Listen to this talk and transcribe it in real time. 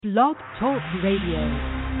Blog Talk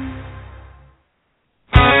Radio.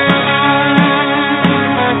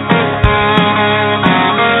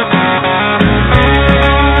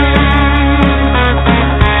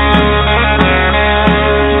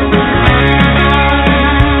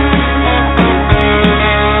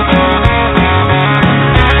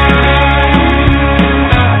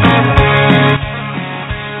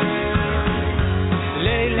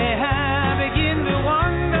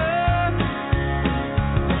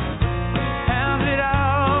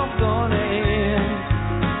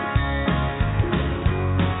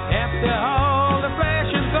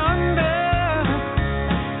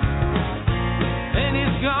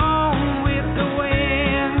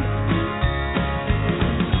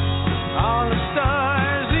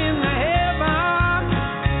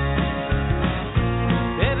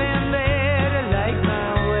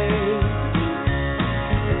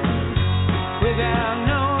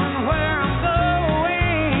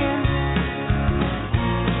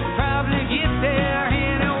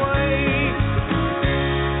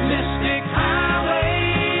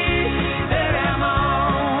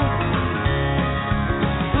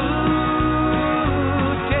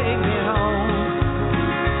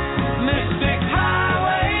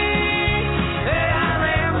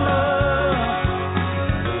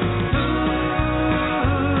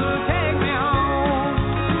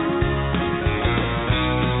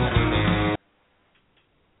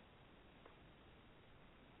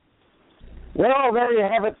 Well, there you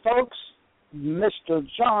have it, folks. Mr.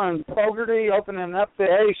 John Fogarty opening up the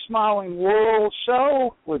aSmilingWorld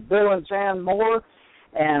show with Bill and Jan Moore,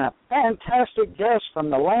 and a fantastic guest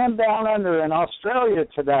from the land down under in Australia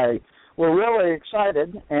today. We're really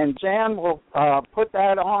excited, and Jan will put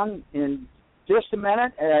that on in just a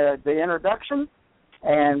minute, the introduction,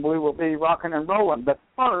 and we will be rocking and rolling. But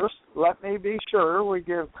first, let me be sure we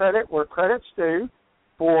give credit where credit's due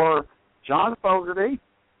for John Fogarty,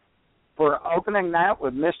 for opening that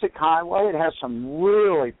with Mystic Highway. It has some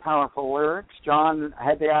really powerful lyrics. John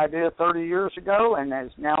had the idea 30 years ago and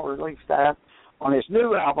has now released that on his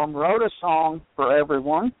new album, Wrote a Song for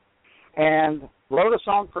Everyone. And Wrote a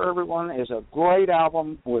Song for Everyone is a great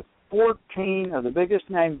album with 14 of the biggest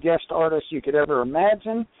named guest artists you could ever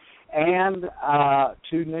imagine, and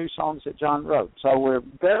 2 new songs that John wrote. So we're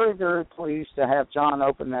very, very pleased to have John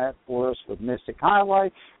open that for us with Mystic Highway,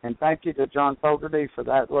 and thank you to John Fogarty for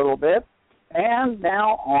that little bit. And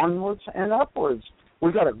now onwards and upwards.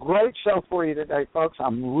 We've got a great show for you today, folks.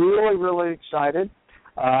 I'm really, really excited.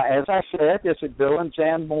 As I said, this is Bill and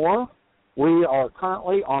Jan Moore. We are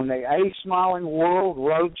currently on the aSmilingWorld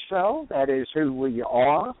Roadshow. That is who we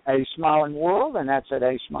are, aSmilingWorld, and that's at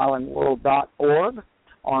aSmilingWorld.org.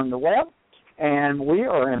 on the web, and we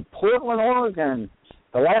are in Portland, Oregon.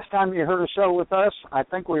 The last time you heard a show with us, I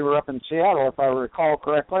think we were up in Seattle, if I recall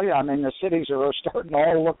correctly. I mean, the cities are starting to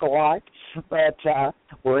all look alike, but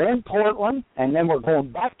we're in Portland, and then we're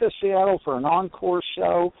going back to Seattle for an encore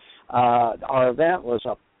show. Our event was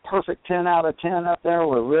a perfect 10 out of 10 up there.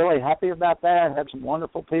 We're really happy about that. Had some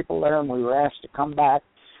wonderful people there, and we were asked to come back.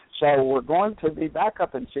 So we're going to be back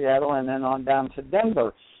up in Seattle and then on down to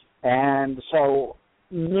Denver. And so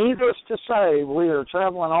needless to say, we are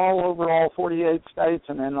traveling all over all 48 states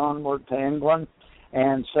and then onward to England.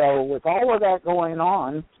 And so with all of that going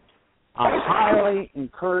on, I highly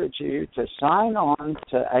encourage you to sign on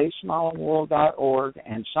to aSmilingWorld.org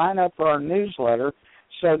and sign up for our newsletter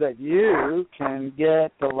so that you can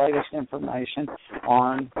get the latest information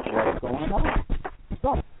on what's going on.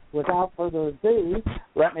 So without further ado,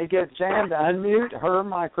 let me get Jan to unmute her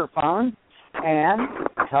microphone and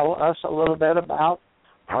tell us a little bit about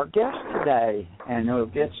our guest today, and we'll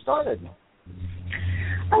get started.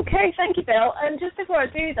 Okay, thank you, Bill. And just before I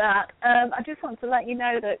do that, I just want to let you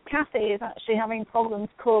know that Cathy is actually having problems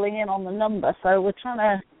calling in on the number, so we're trying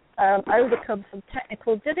to overcome some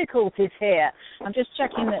technical difficulties here. I'm just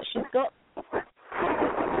checking that she's got...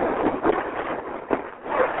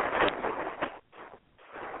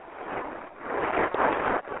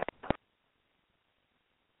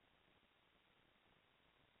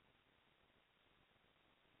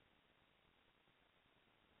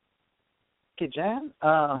 Jan,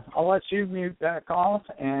 I'll let you mute back off,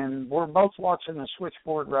 and we're both watching the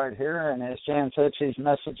switchboard right here, and as Jan said, she's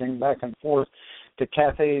messaging back and forth to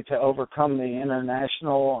Cathy to overcome the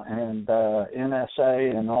international and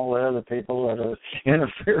NSA and all the other people that are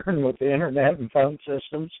interfering with the internet and phone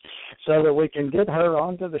systems so that we can get her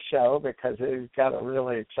onto the show, because we've got a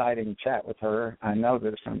really exciting chat with her. I know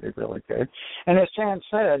that it's going to be really good. And as Jan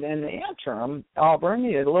said, in the interim, I'll bring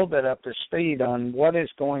you a little bit up to speed on what is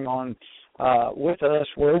going on with us,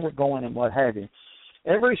 where we're going, and what have you.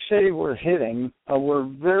 every city we're hitting, we're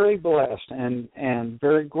very blessed and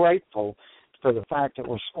very grateful for the fact that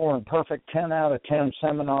we're scoring perfect 10 out of 10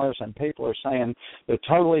 seminars, and people are saying they're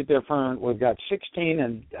totally different. We've got 16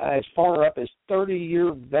 and as far up as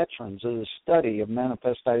 30-year veterans of the study of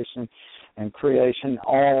manifestation and creation,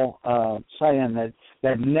 all saying that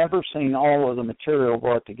they've never seen all of the material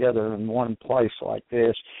brought together in one place like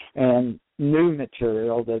this, and new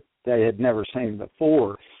material that they had never seen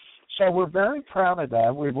before. So we're very proud of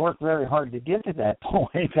that. We've worked very hard to get to that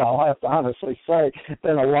point. I'll have to honestly say it's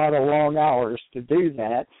been a lot of long hours to do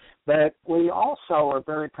that. But we also are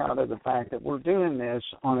very proud of the fact that we're doing this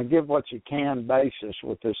on a give what you can basis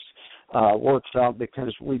with this workshop,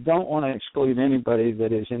 because we don't want to exclude anybody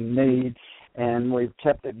that is in need, and we've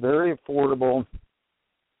kept it very affordable.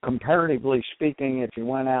 Comparatively speaking, if you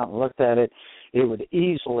went out and looked at it, it would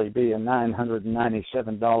easily be a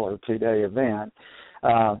 $997 two-day event.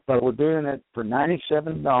 But we're doing it for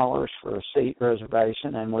 $97 for a seat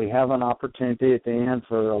reservation, and we have an opportunity at the end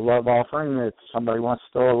for a love offering if somebody wants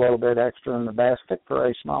to throw a little bit extra in the basket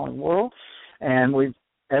for aSmilingWorld. And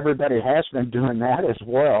everybody has been doing that as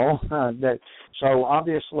well. So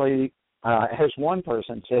obviously, as one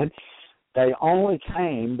person said, they only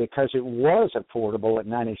came because it was affordable at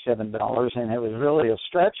 $97, and it was really a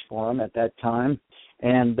stretch for them at that time.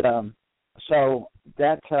 And so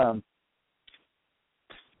that...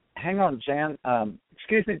 hang on, Jan.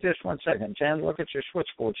 Excuse me just one second. Jan, look at your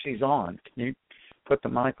switchboard. She's on. Can you put the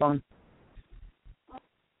mic on?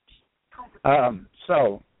 I'm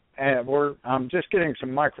just getting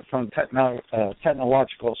some microphone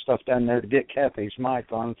technological stuff down there to get Cathy's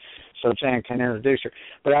mic on so Jan can introduce her.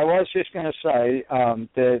 But I was just going to say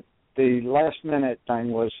that the last minute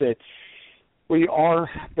thing was that we are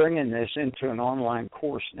bringing this into an online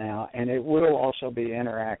course now, and it will also be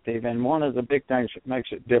interactive. And one of the big things that makes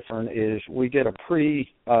it different is we get a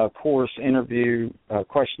pre-course interview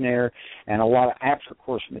questionnaire and a lot of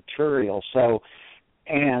after-course material.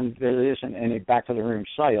 And there isn't any back-of-the-room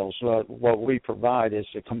sales. What we provide is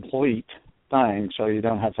a complete thing, so you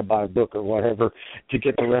don't have to buy a book or whatever to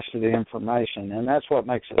get the rest of the information. And that's what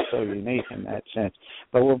makes it so unique in that sense.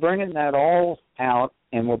 But we're bringing that all out,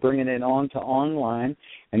 and we're bringing it on to online.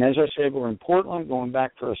 And as I said, we're in Portland, going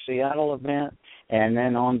back for a Seattle event, and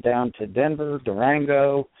then on down to Denver,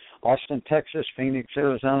 Durango, Austin, Texas, Phoenix,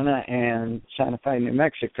 Arizona, and Santa Fe, New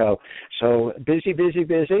Mexico. So busy, busy,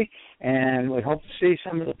 busy, and we hope to see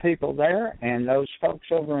some of the people there. And those folks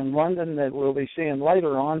over in London that we'll be seeing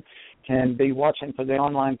later on can be watching for the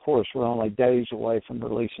online course. We're only days away from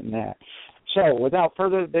releasing that. So without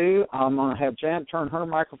further ado, I'm going to have Jan turn her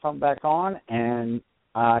microphone back on, and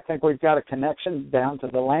I think we've got a connection down to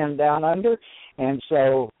the land down under. And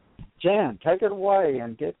so, Jan, take it away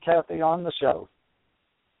and get Cathy on the show.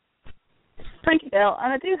 Thank you, Bill.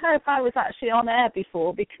 And I do hope I was actually on air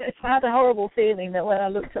before, because I had a horrible feeling that when I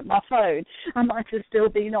looked at my phone, I might have still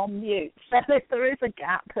been on mute. So if there is a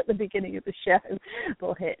gap at the beginning of the show,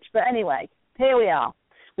 we'll hitch. But anyway, here we are.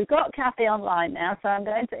 We've got Cathy online now, so I'm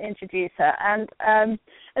going to introduce her. And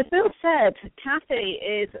as Bill said, Cathy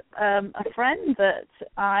is a friend that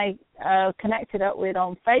I connected up with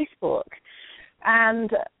on Facebook. And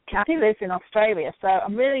Cathy lives in Australia, so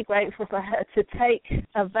I'm really grateful for her to take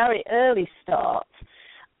a very early start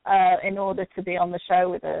in order to be on the show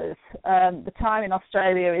with us. The time in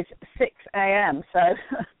Australia is 6 a.m., so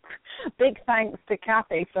big thanks to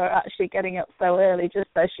Cathy for actually getting up so early just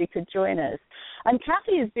so she could join us. And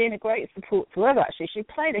Cathy has been a great support to us, actually. She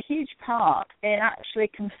played a huge part in actually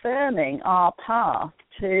confirming our path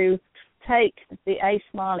to take the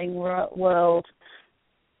aSmilingWorld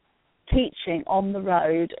teaching on the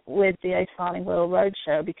road with the aSmilingWorld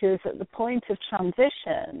Roadshow, because at the point of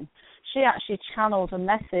transition, she actually channeled a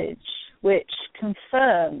message which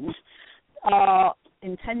confirmed our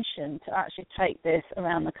intention to actually take this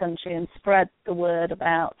around the country and spread the word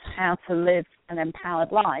about how to live an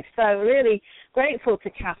empowered life. So really grateful to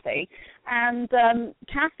Cathy. And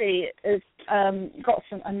Cathy has got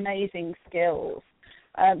some amazing skills.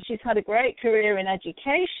 She's had a great career in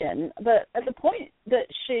education, but at the point that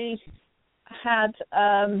she had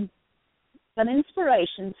an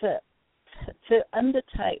inspiration to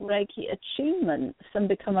undertake Reiki attunements and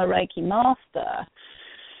become a Reiki master,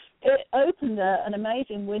 it opened an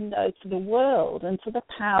amazing window to the world and to the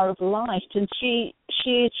power of light. And she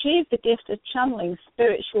achieved the gift of channeling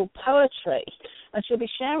spiritual poetry, and she'll be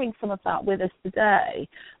sharing some of that with us today,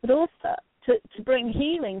 but also to bring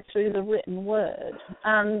healing through the written word.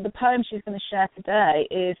 And the poem she's going to share today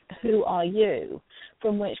is Who Are You?,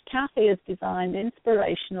 from which Cathy has designed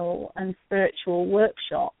inspirational and spiritual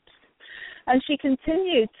workshops. And she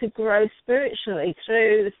continued to grow spiritually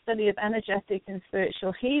through the study of energetic and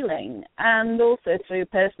spiritual healing, and also through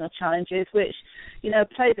personal challenges, which,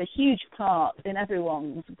 plays a huge part in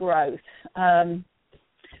everyone's growth.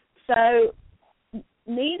 So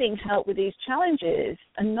needing help with these challenges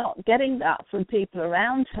and not getting that from people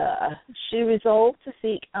around her, she resolved to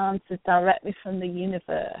seek answers directly from the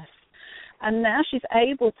universe. And now she's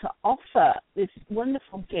able to offer this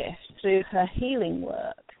wonderful gift through her healing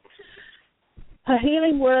work. Her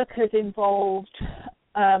healing work has evolved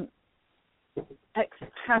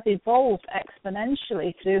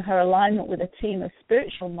exponentially through her alignment with a team of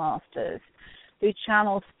spiritual masters who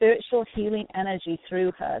channel spiritual healing energy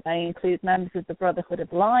through her. They include members of the Brotherhood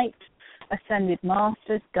of Light, ascended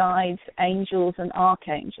masters, guides, angels, and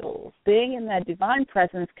archangels. Being in their divine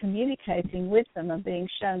presence, communicating with them, and being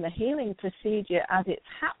shown the healing procedure as it's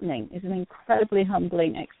happening is an incredibly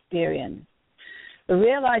humbling experience. The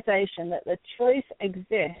realization that the choice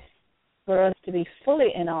exists for us to be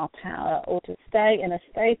fully in our power or to stay in a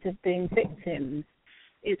state of being victims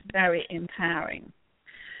is very empowering.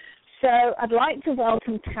 So I'd like to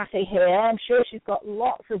welcome Cathy here. I'm sure she's got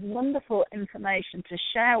lots of wonderful information to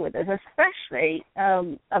share with us, especially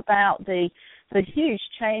about the huge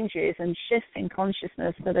changes and shifts in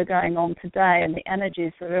consciousness that are going on today and the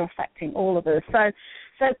energies that are affecting all of us. So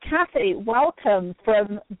Cathy, welcome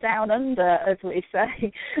from down under, as we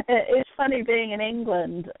say. It's funny being in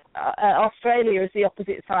England. Australia is the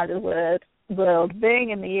opposite side of the world. Being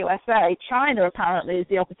in the USA, China apparently is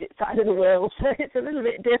the opposite side of the world, so it's a little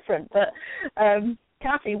bit different. But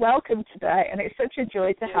Cathy, welcome today, and it's such a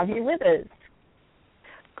joy to have you with us.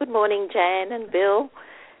 Good morning, Jan and Bill.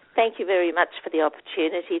 Thank you very much for the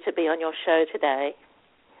opportunity to be on your show today.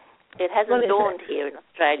 It hasn't dawned here in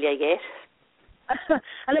Australia yet.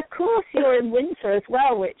 And of course you're in winter as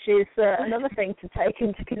well, which is another thing to take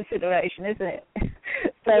into consideration, isn't it?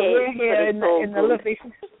 So yes, we're here in the lovely,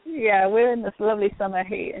 we're in this lovely summer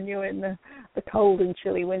heat, and you're in the cold and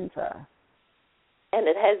chilly winter. And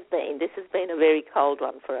this has been a very cold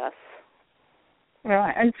one for us.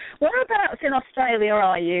 Right, and whereabouts in Australia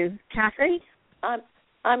are you, Cathy?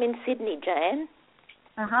 I'm in Sydney, Jan.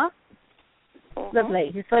 Uh-huh.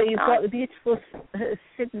 Lovely. So you've got the beautiful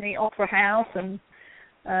Sydney Opera House and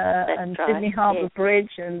right. Sydney Harbour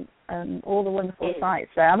Bridge and all the wonderful sites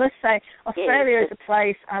there. I must say, Australia is a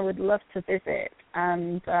place I would love to visit,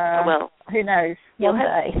 and who knows, one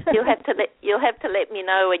day. You'll have to let me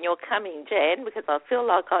know when you're coming, Jan, because I feel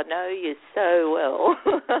like I know you so well.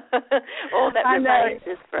 All that remains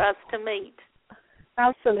is for us to meet.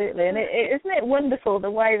 Absolutely, and isn't it wonderful the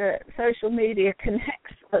way that social media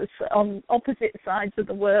connects us on opposite sides of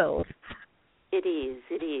the world? It is.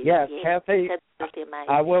 Yes, Cathy, absolutely amazing.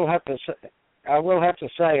 I will have to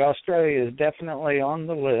say Australia is definitely on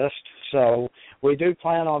the list, so we do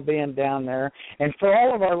plan on being down there. And for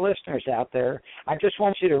all of our listeners out there, I just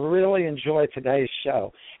want you to really enjoy today's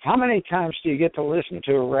show. How many times do you get to listen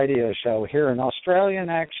to a radio show, hear an Australian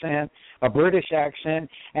accent, a British accent,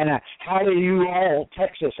 and a how do you all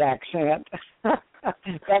Texas accent?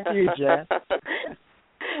 Back to you, Jen.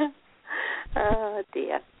 Oh,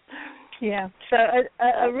 dear. Yeah, so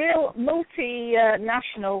a real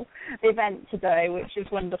multinational event today, which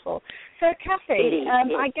is wonderful. So, Cathy,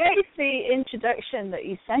 I gave the introduction that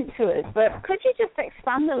you sent to us, but could you just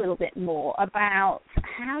expand a little bit more about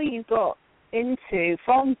how you got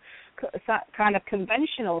from that kind of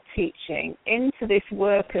conventional teaching into this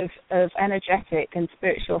work of energetic and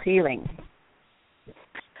spiritual healing?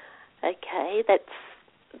 Okay,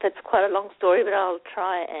 that's quite a long story, but I'll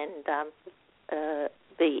try and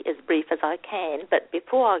be as brief as I can. But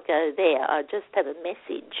before I go there, I just have a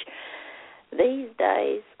message. These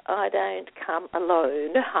days, I don't come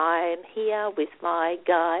alone. I'm here with my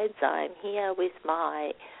guides. I'm here with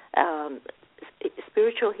my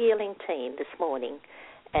spiritual healing team this morning,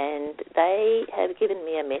 and they have given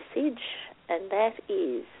me a message, and that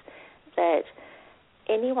is that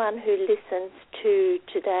anyone who listens to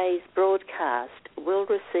today's broadcast will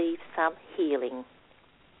receive some healing.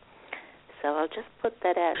 So I'll just put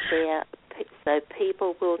that out there so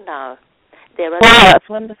people will know. There are that's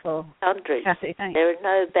wonderful. Boundaries. Cathy, thanks. There are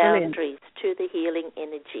no boundaries to the healing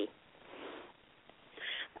energy.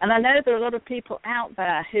 And I know there are a lot of people out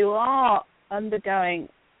there who are undergoing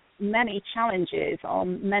many challenges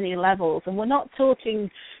on many levels, and we're not talking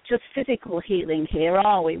just physical healing here,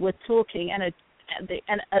 are we? We're talking at the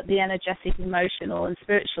energetic, emotional, and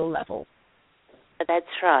spiritual level. That's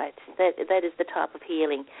right. That is the type of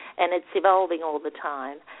healing, and it's evolving all the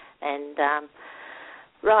time. And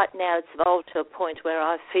right now it's evolved to a point where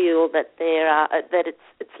I feel that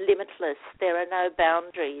it's limitless. There are no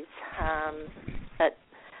boundaries. But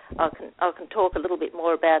I can talk a little bit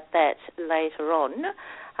more about that later on,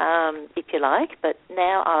 if you like. But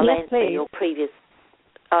now I'll answer your previous.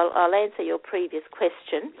 I'll answer your previous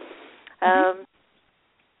question.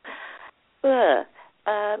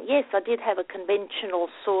 Yes, I did have a conventional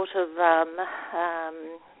sort of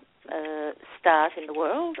start in the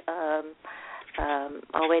world.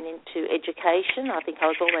 I went into education. I think I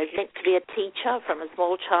was always meant to be a teacher from a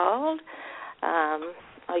small child.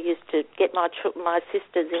 I used to get my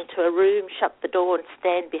sisters into a room, shut the door and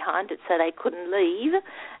stand behind it so they couldn't leave,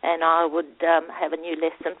 and I would have a new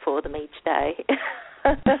lesson for them each day.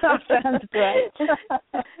 Sounds great.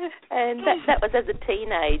 And that was as a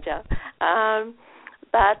teenager.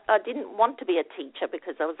 But I didn't want to be a teacher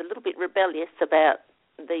because I was a little bit rebellious about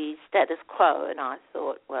the status quo, and I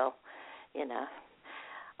thought, well, you know,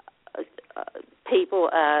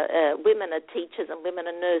 women are teachers and women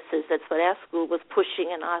are nurses. That's what our school was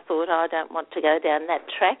pushing, and I thought, I don't want to go down that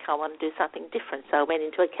track. I want to do something different. So I went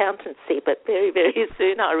into accountancy, but very, very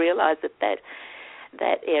soon I realised that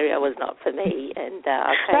area was not for me, and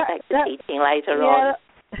I came back to teaching later on.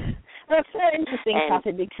 That's so interesting,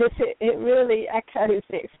 Cathy, because it really echoes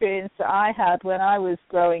the experience that I had when I was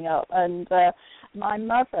growing up, and my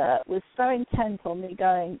mother was so intent on me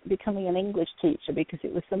becoming an English teacher because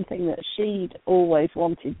it was something that she'd always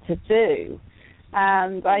wanted to do.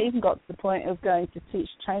 And I even got to the point of going to teach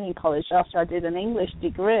training college after I did an English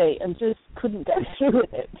degree and just couldn't go through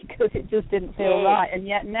with it because it just didn't feel right. And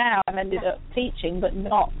yet now I've ended up teaching, but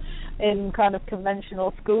not in kind of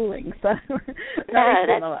conventional schooling. So no,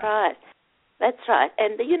 that's right. That's right.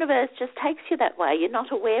 And the universe just takes you that way. You're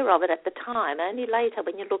not aware of it at the time. Only later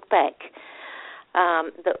when you look back,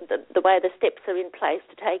 the way the steps are in place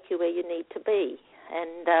to take you where you need to be.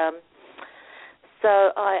 And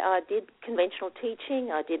so I did conventional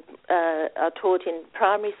teaching. I taught in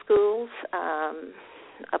primary schools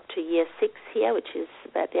up to year 6 here, which is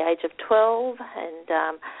about the age of 12,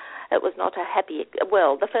 and it was not a happy.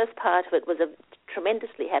 Well, the first part of it was a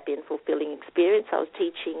tremendously happy and fulfilling experience. I was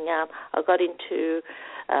teaching. I got into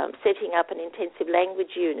setting up an intensive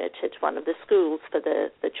language unit at one of the schools for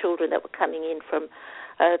the children that were coming in from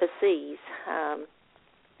overseas.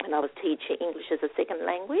 And I was teaching English as a second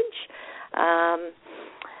language,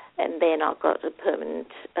 and then I got a permanent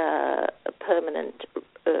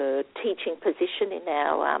teaching position in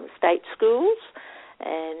our state schools,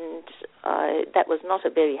 and that was not a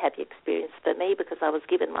very happy experience for me because I was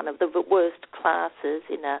given one of the worst classes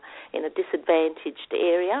in a disadvantaged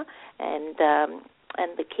area, and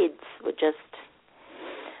the kids were just.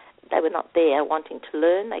 They were not there wanting to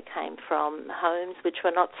learn. They came from homes which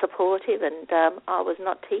were not supportive, and I was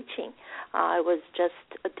not teaching. I was just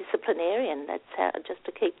a disciplinarian. That's how, just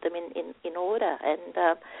to keep them in order.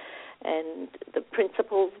 And the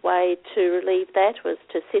principal's way to relieve that was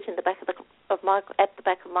to sit in the back of my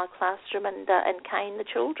classroom and cane the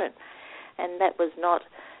children, and that was not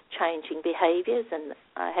changing behaviours. And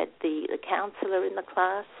I had the counsellor in the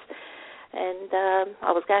class. And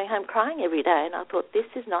I was going home crying every day, and I thought, this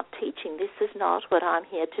is not teaching. This is not what I'm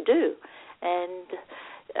here to do. And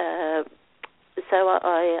so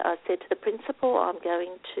I said to the principal, I'm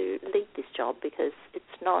going to leave this job because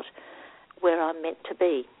it's not where I'm meant to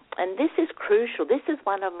be. And this is crucial. This is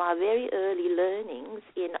one of my very early learnings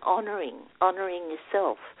in honouring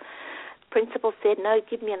yourself. The principal said, no,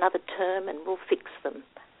 give me another term and we'll fix them.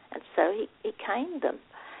 And so he caned them.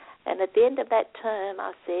 And at the end of that term,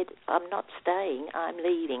 I said, I'm not staying, I'm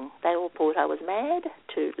leaving. They all thought I was mad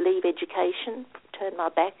to leave education, turn my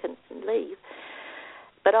back and leave.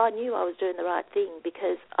 But I knew I was doing the right thing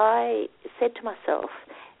because I said to myself,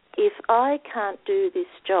 if I can't do this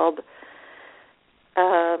job,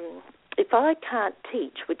 if I can't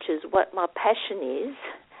teach, which is what my passion is,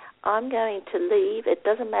 I'm going to leave. It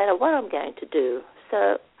doesn't matter what I'm going to do.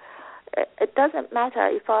 So it doesn't matter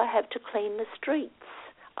if I have to clean the streets.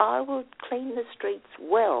 I will clean the streets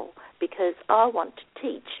well because I want to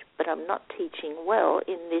teach, but I'm not teaching well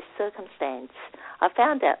in this circumstance. I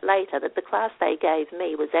found out later that the class they gave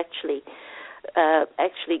me was actually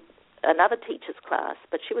another teacher's class,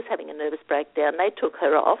 but she was having a nervous breakdown. They took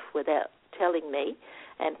her off without telling me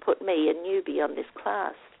and put me, a newbie, on this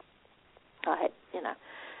class. I had,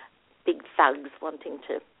 big thugs wanting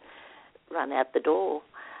to run out the door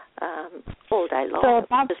all day long. So a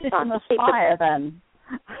baptism of fire then?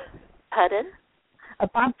 Pardon? A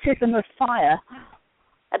baptism of fire.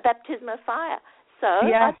 A baptism of fire. So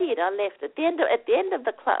yeah. I did. I left at the end of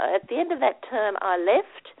that term. I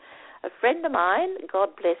left. a friend of mine, God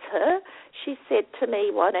bless her, she said to me,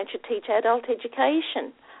 why don't you teach adult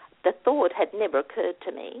education? The thought had never occurred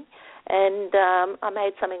to me, and I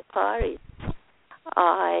made some inquiries.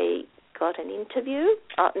 I got an interview,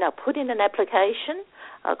 put in an application,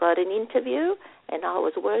 I got an interview, and I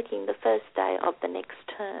was working the first day of the next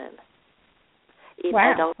term in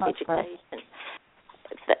adult education.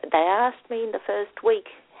 They asked me in the first week,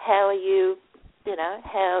 how are you,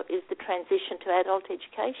 how is the transition to adult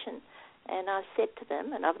education? And I said to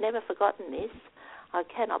them, and I've never forgotten this, I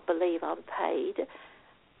cannot believe I'm paid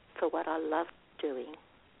for what I love doing.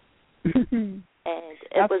 And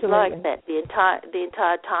it was like that the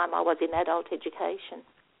entire time I was in adult education.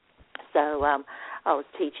 So I was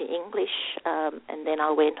teaching English, and then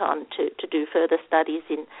I went on to do further studies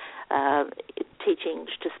in teaching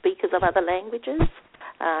English to speakers of other languages.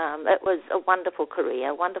 It was a wonderful career.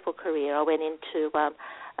 I went into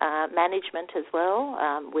management as well.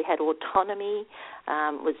 We had autonomy.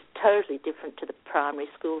 It was totally different to the primary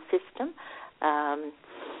school system.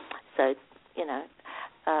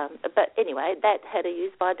 But anyway, that had a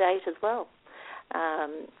use-by date as well.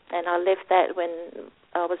 And I left that when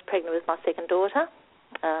I was pregnant with my second daughter.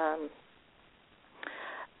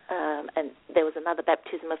 And there was another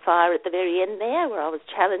baptism of fire at the very end there where I was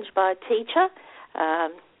challenged by a teacher.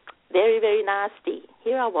 Very, very nasty.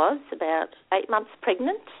 Here I was, about 8 months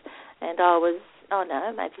pregnant, and I was,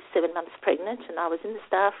 maybe 7 months pregnant, and I was in the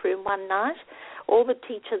staff room one night. All the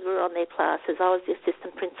teachers were on their classes. I was the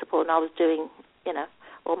assistant principal, and I was doing,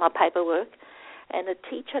 all my paperwork. And a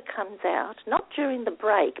teacher comes out, not during the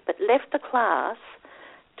break, but left the class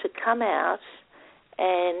to come out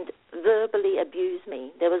and verbally abuse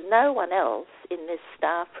me. There was no one else in this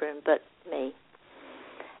staff room but me.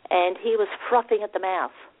 And he was frothing at the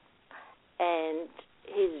mouth, and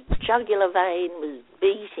his jugular vein was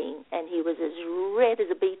beating, and he was as red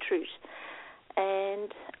as a beetroot.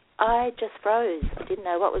 And I just froze. I didn't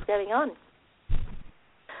know what was going on.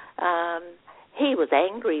 He was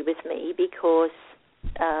angry with me because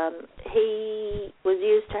he was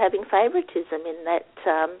used to having favoritism in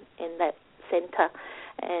that centre,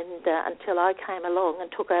 and until I came along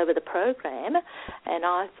and took over the program, and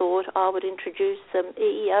I thought I would introduce some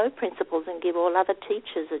EEO principles and give all other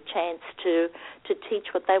teachers a chance to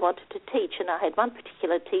teach what they wanted to teach. And I had one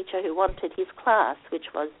particular teacher who wanted his class,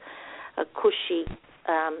 which was a cushy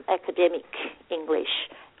academic English,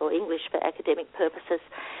 or English for academic purposes.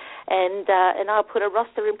 And I put a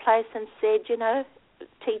roster in place and said,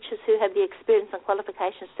 teachers who have the experience and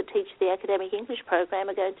qualifications to teach the academic English program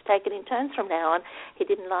are going to take it in turns from now on. He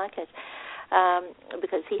didn't like it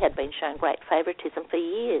because he had been shown great favoritism for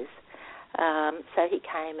years. So he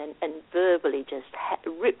came and verbally just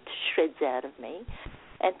ripped shreds out of me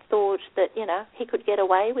and thought that, he could get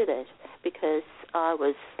away with it because I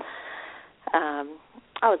was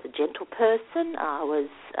a gentle person.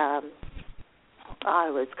 I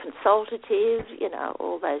was consultative,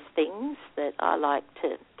 all those things that I like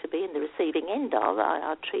to be in the receiving end of.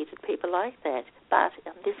 I treated people like that. But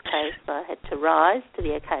in this case, I had to rise to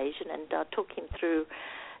the occasion, and I took him through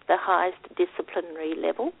the highest disciplinary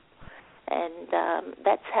level, and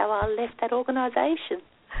that's how I left that organisation.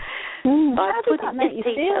 How did that make you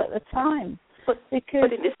feel at the time?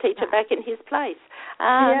 Putting this teacher back in his place.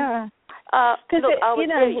 Yeah. I was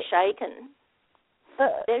very shaken.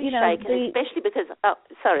 Very shaken, especially because I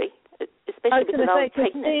was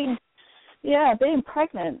pregnant. Being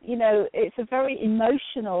pregnant, it's a very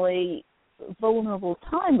emotionally vulnerable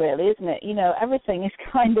time, really, isn't it? Everything is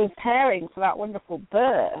kind of preparing for that wonderful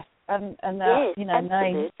birth, and that,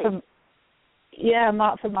 knowing from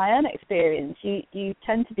Mark, from my own experience, you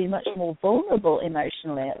tend to be much more vulnerable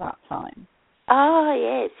emotionally at that time.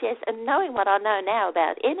 Oh, yes, and knowing what I know now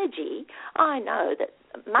about energy, I know that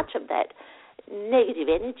much of that negative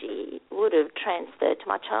energy would have transferred to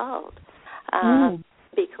my child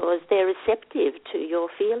because they're receptive to your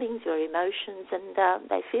feelings, your emotions, and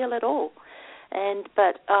they feel it all.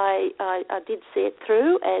 But I did see it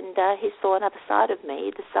through, and he saw another side of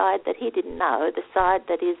me, the side that he didn't know, the side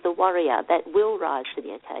that is the warrior that will rise to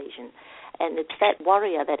the occasion. And it's that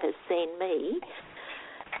warrior that has seen me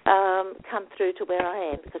come through to where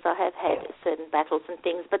I am, because I have had certain battles and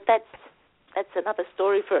things, but that's another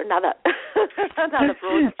story for another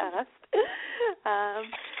broadcast.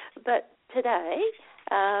 But today,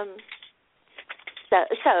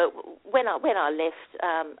 so when I left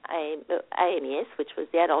AMES, which was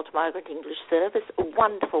the Adult Migrant English Service, a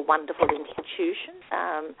wonderful, wonderful institution,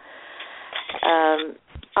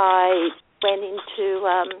 I went into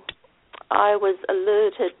I was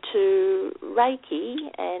alerted to Reiki,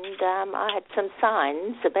 and I had some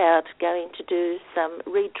signs about going to do some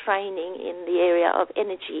retraining in the area of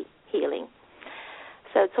energy healing.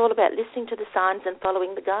 So it's all about listening to the signs and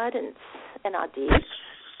following the guidance, and I did.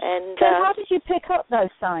 And so how did you pick up those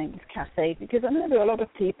signs, Cathy? Because I know there are a lot of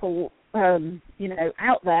people,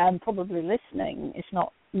 out there and probably listening, if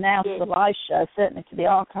not now to the live show, certainly to the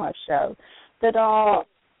archive show, that are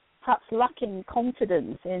perhaps lacking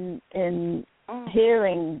confidence in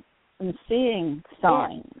hearing and seeing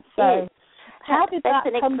signs. So how did that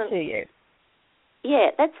come to you?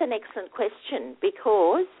 Yeah, that's an excellent question,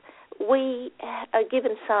 because we are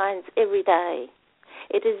given signs every day.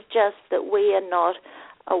 It is just that we are not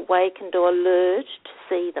awakened or alert to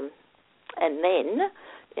see them, and then,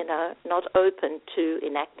 not open to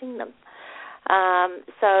enacting them.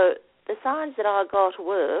 So the signs that I got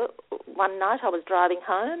were, one night I was driving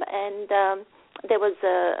home, and there was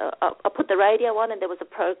I put the radio on, and there was a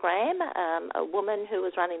program. A woman who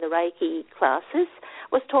was running the Reiki classes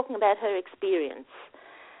was talking about her experience.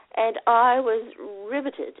 And I was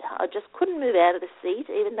riveted. I just couldn't move out of the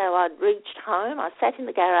seat, even though I'd reached home. I sat in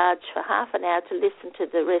the garage for half an hour to listen to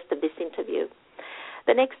the rest of this interview.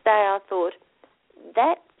 The next day I thought,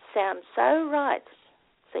 that sounds so right.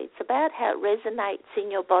 See, it's about how it resonates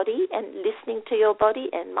in your body and listening to your body,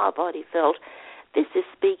 and my body felt, this is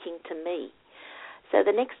speaking to me. So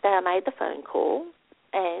the next day I made the phone call,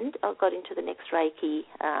 and I got into the next Reiki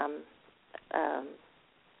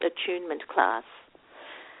attunement class.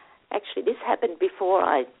 Actually, this happened before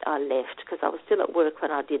I left, because I was still at work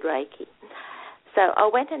when I did Reiki. So I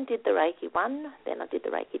went and did the Reiki 1, then I did the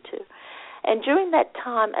Reiki 2. And during that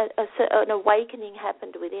time, an awakening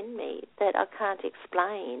happened within me that I can't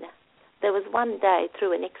explain. There was one day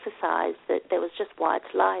through an exercise that there was just white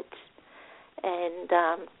light, and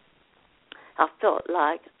I felt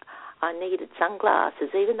like I needed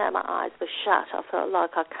sunglasses. Even though my eyes were shut, I felt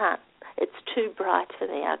like I can't. It's too bright for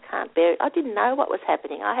me. I can't bear it. I didn't know what was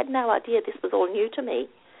happening. I had no idea. This was all new to me.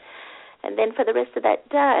 And then for the rest of that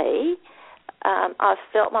day, I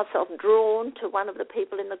felt myself drawn to one of the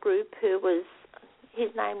people in the group his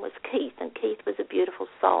name was Keith, and Keith was a beautiful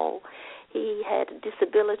soul. He had a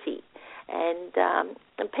disability, and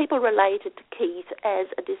people related to Keith as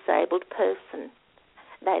a disabled person.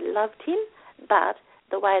 They loved him, but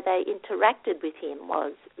the way they interacted with him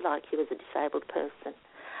was like he was a disabled person.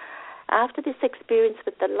 After this experience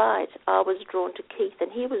with the light, I was drawn to Keith,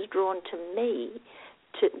 and he was drawn to me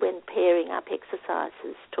when pairing up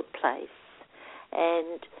exercises took place.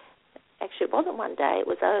 And actually, it wasn't one day, it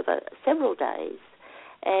was over several days.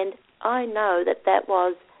 And I know that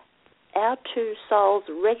was our two souls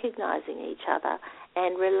recognizing each other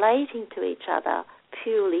and relating to each other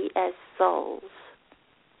purely as souls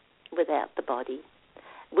without the body.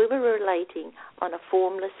 We were relating on a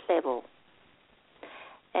formless level.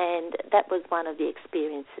 And that was one of the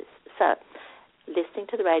experiences. So listening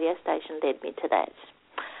to the radio station led me to that.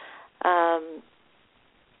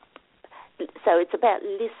 So it's about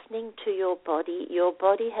listening to your body. Your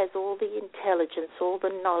body has all the intelligence, all the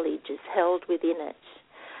knowledge is held within it.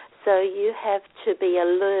 So you have to be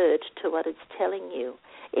alert to what it's telling you.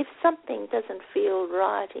 If something doesn't feel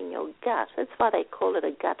right in your gut, that's why they call it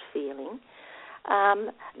a gut feeling,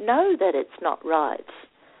 know that it's not right.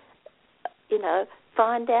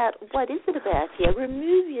 Find out what is it about here.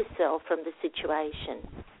 Remove yourself from the situation,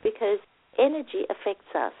 because energy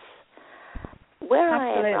affects us. Where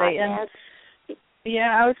Absolutely. I am right now.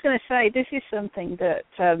 Yeah, I was going to say, this is something that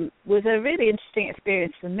was a really interesting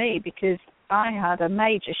experience for me, because I had a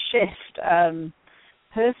major shift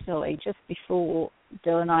personally just before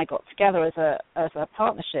Bill and I got together as a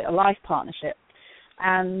partnership, a life partnership.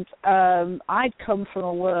 And I'd come from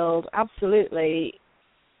a world absolutely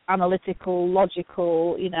analytical,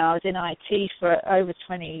 logical. I was in IT for over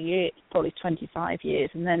 20 years, probably 25 years,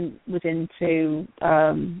 and then was into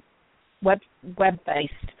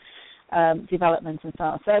web-based development and so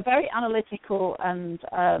on. So very analytical and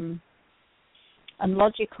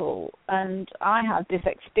logical. And I had this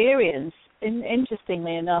experience,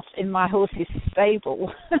 interestingly enough, in my horse's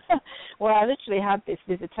stable, where I literally had this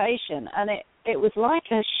visitation, and it was like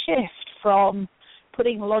a shift from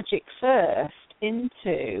putting logic first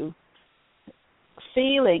into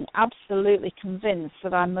feeling absolutely convinced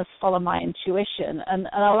that I must follow my intuition and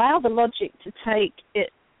allow the logic to play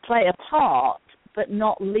a part, but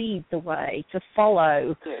not lead the way, to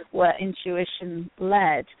follow where intuition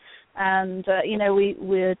led. And,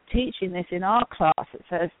 we're teaching this in our class. It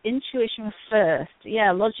says intuition first.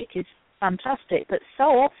 Yeah, logic is fantastic, but so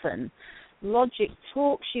often logic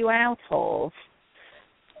talks you out of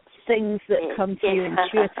things that come to you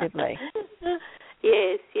intuitively.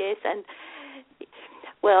 Yes, and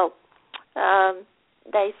well,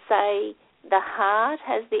 they say the heart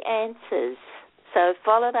has the answers. So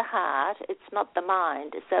follow the heart, it's not the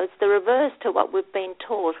mind. So it's the reverse to what we've been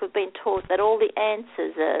taught. We've been taught that all the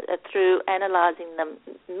answers are through analysing them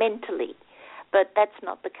mentally, but that's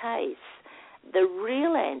not the case. The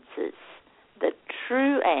real answers, the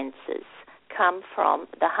true answers, come from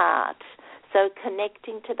the heart. So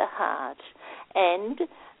connecting to the heart and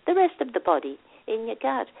the rest of the body, in your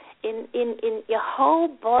gut, in your whole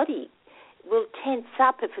body will tense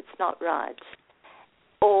up if it's not right,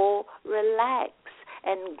 or relax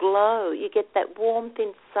and glow. You get that warmth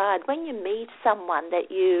inside. When you meet someone that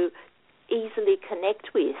you easily connect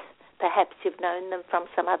with, perhaps you've known them from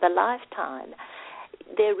some other lifetime,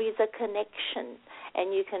 there is a connection,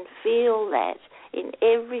 and you can feel that in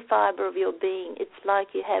every fibre of your being. It's like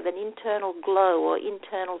you have an internal glow or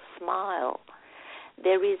internal smile.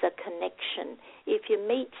 There is a connection. If you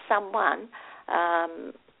meet someone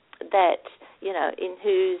that, in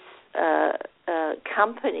whose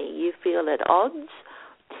company you feel at odds,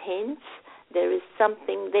 tense, there is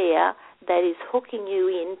something there that is hooking you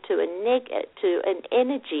into an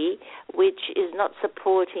energy which is not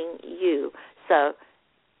supporting you. So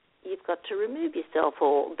you've got to remove yourself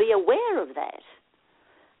or be aware of that.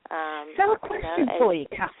 So a question for you,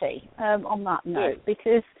 Cathy, on that note,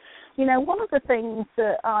 because, one of the things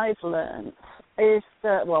that I've learned is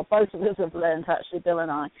that, well, both of us have learned, actually, Bill and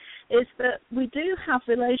I, is that we do have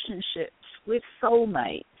relationships with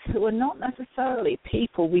soulmates who are not necessarily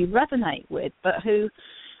people we resonate with, but who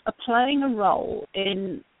are playing a role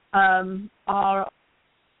in our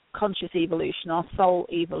conscious evolution, our soul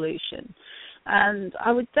evolution. And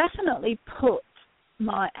I would definitely put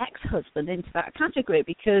my ex-husband into that category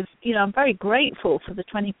because, I'm very grateful for the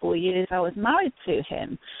 24 years I was married to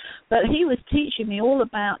him. But he was teaching me all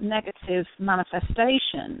about negative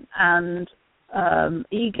manifestation and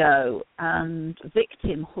ego and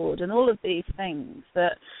victimhood and all of these things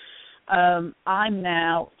that I'm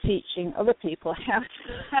now teaching other people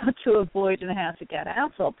how to avoid and how to get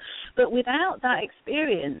out of. But without that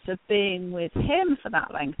experience of being with him for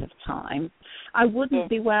that length of time, I wouldn't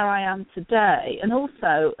be where I am today. And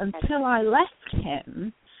also, until I left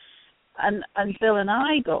him and Bill and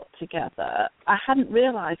I got together, I hadn't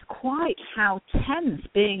realized quite how tense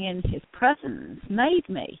being in his presence made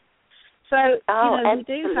me. So,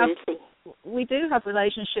 we do have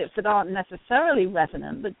relationships that aren't necessarily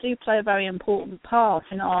resonant, but do play a very important part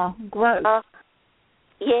in our growth.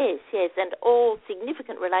 Yes, and all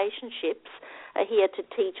significant relationships are here to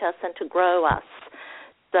teach us and to grow us.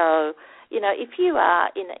 So, if you are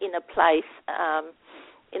in a place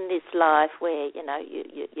in this life where,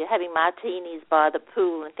 you're having martinis by the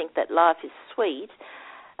pool and think that life is sweet,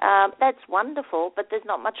 that's wonderful, but there's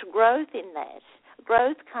not much growth in that.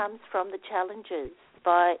 Growth comes from the challenges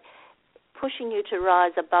by pushing you to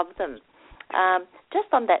rise above them.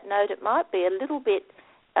 Just on that note, it might be a little bit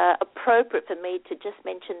appropriate for me to just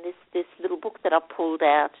mention this little book that I pulled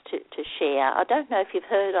out to share. I don't know if you've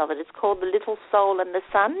heard of it. It's called The Little Soul and the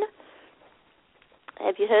Sun.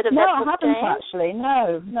 Have you heard of that book, No, I haven't actually.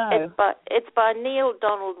 No. It's by Neil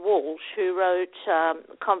Donald Walsh, who wrote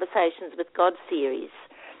Conversations with God series.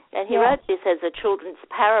 And he wrote this as a children's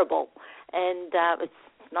parable. And it's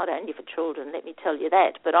not only for children, let me tell you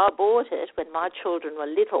that, but I bought it when my children were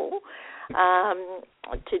little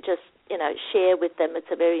to just, share with them. It's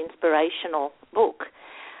a very inspirational book.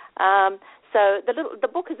 So the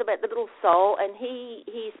book is about the little soul, and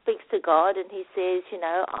he speaks to God, and he says,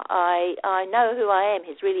 I know who I am.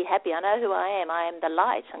 He's really happy. I know who I am. I am the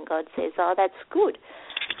light. And God says, oh, that's good.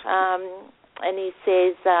 And he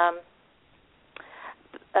says,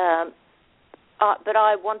 but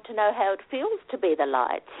I want to know how it feels to be the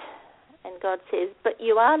light. And God says, but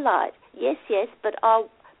you are light. Yes, but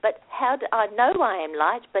how do I know I am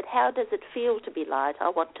light, but how does it feel to be light? I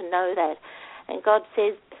want to know that. And God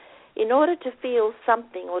says, in order to feel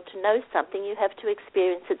something or to know something, you have to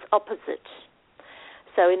experience its opposite.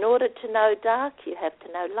 So in order to know dark, you have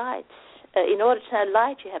to know light. In order to know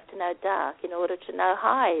light, you have to know dark. In order to know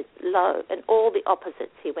high, low, and all the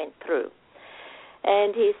opposites he went through.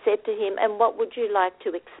 And he said to him, and what would you like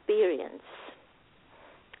to experience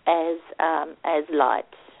as light?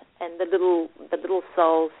 And the little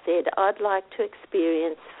soul said, I'd like to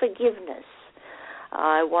experience forgiveness.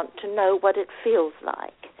 I want to know what it feels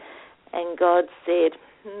like. And God said,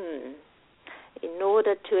 in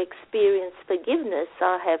order to experience forgiveness,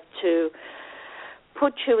 I have to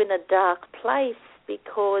put you in a dark place,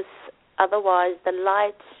 because otherwise the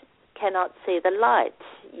light cannot see the light.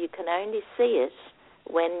 You can only see it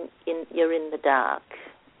when you're in the dark.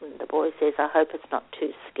 And the boy says, I hope it's not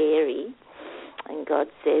too scary. And God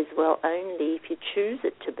says, well, only if you choose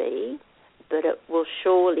it to be, but it will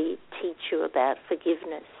surely teach you about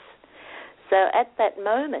forgiveness. So at that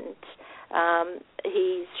moment,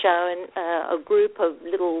 he's shown a group of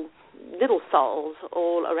little souls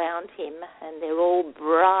all around him, and they're all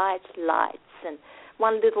bright lights. And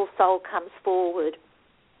one little soul comes forward,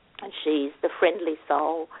 and she's the friendly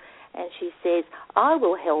soul, and she says, I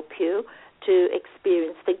will help you to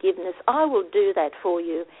experience forgiveness. I will do that for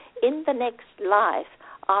you. In the next life,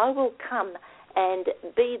 I will come and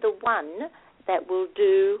be the one that will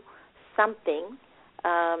do something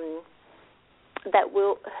that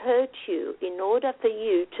will hurt you in order for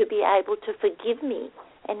you to be able to forgive me.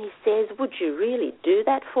 And he says, would you really do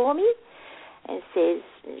that for me? And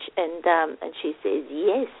she says,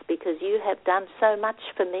 yes, because you have done so much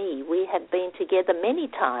for me. We have been together many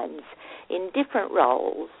times in different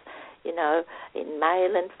roles, in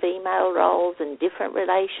male and female roles and different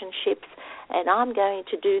relationships, and I'm going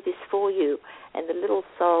to do this for you. And the little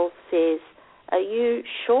soul says, are you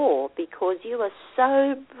sure? Because you are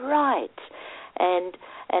so bright and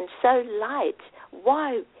so light.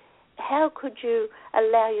 Why? How could you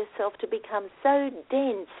allow yourself to become so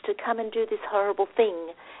dense to come and do this horrible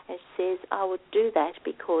thing? And she says, I would do that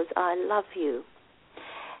because I love you.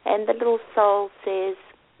 And the little soul says,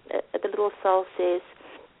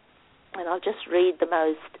 and I'll just read the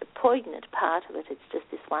most poignant part of it. It's just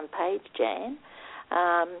this one page, Jan.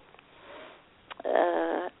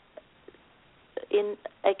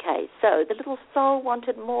 So the little soul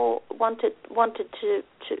wanted to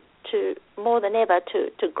more than ever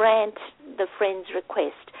to grant the friend's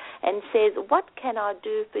request, and says, what can I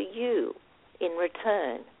do for you in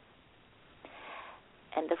return?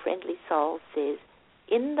 And the friendly soul says,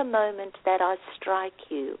 in the moment that I strike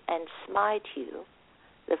you and smite you,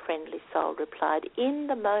 the friendly soul replied, in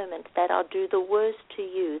the moment that I'll do the worst to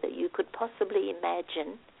you that you could possibly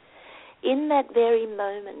imagine, in that very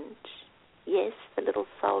moment, yes, the little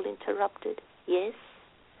soul interrupted, yes,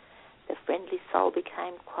 the friendly soul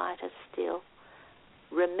became quieter still.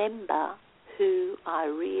 Remember who I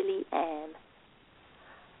really am.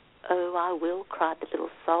 Oh, I will, cried the little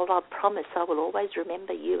soul. I promise I will always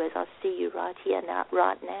remember you as I see you right here,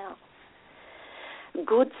 right now.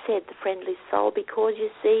 Good, said the friendly soul, because you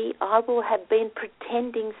see, I will have been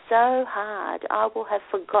pretending so hard. I will have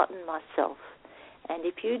forgotten myself. And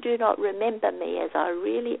if you do not remember me as I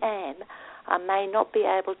really am, I may not be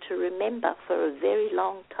able to remember for a very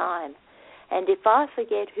long time. And if I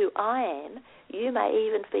forget who I am, you may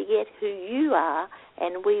even forget who you are,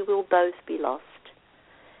 and we will both be lost.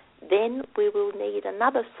 Then we will need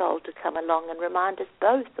another soul to come along and remind us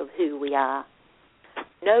both of who we are.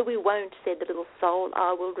 No, we won't, said the little soul.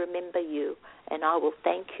 I will remember you, and I will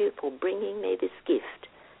thank you for bringing me this gift,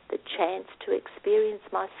 the chance to experience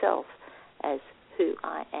myself as who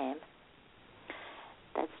I am.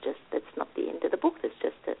 That's not the end of the book. That's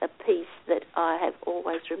just a piece that I have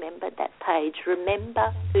always remembered, that page.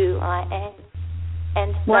 Remember who I am.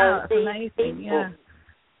 And so wow, that's amazing, yeah.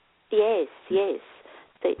 Yes.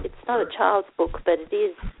 It's not a child's book, but it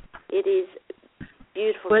is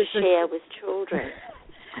beautiful to share with children.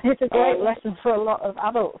 It's a great lesson for a lot of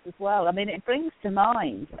adults as well. I mean, it brings to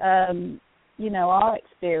mind, our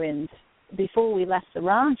experience before we left the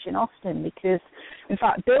ranch in Austin, because, in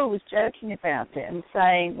fact, Bill was joking about it and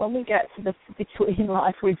saying, when we get to the between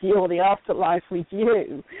life review or the afterlife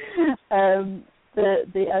review, the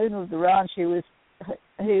owner of the ranch,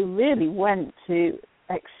 who really went to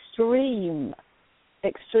extremes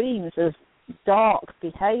of dark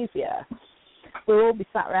behaviour, we'll all be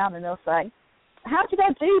sat around and they'll say, how did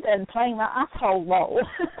I do then playing that asshole role?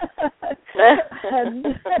 And,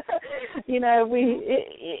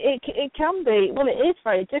 it can be, well, it is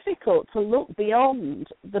very difficult to look beyond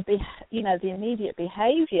the immediate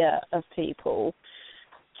behaviour of people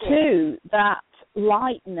to that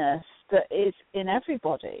lightness that is in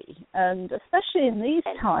everybody. And especially in these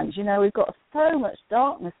times, we've got so much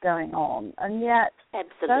darkness going on, and yet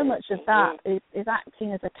so much of that is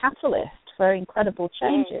acting as a catalyst for incredible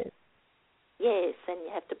changes. Yes, and you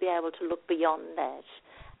have to be able to look beyond that,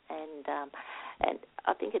 and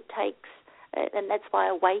I think it takes, and that's why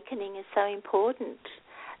awakening is so important.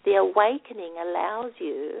 The awakening allows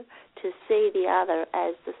you to see the other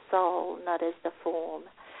as the soul, not as the form.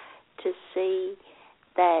 To see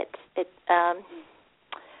that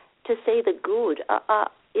to see the good.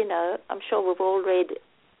 I'm sure we've all read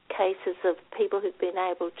cases of people who've been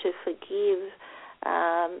able to forgive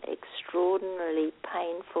extraordinarily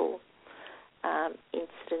painful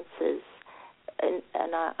incidences and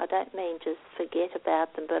I don't mean just forget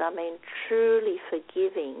about them, but I mean truly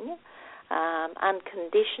forgiving,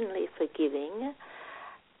 unconditionally forgiving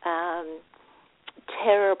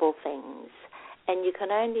terrible things. And you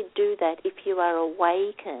can only do that if you are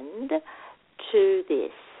awakened to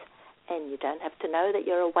this. And you don't have to know that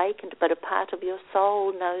you're awakened, but a part of your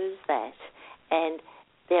soul knows that, and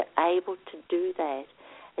they're able to do that.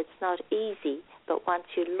 It's not easy, but once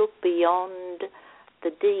you look beyond the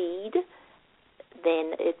deed,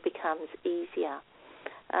 then it becomes easier.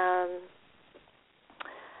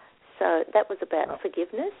 So that was about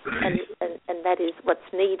forgiveness, and that is what's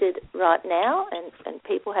needed right now. And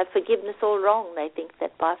people have forgiveness all wrong. They think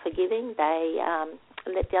that by forgiving, they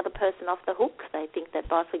let the other person off the hook. They think that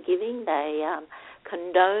by forgiving, they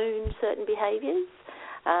condone certain behaviours,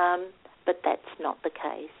 but that's not the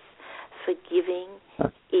case. Forgiving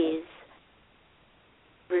is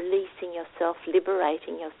releasing yourself,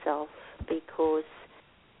 liberating yourself, because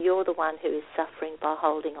you're the one who is suffering by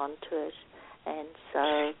holding on to it. And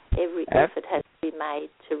so every effort has to be made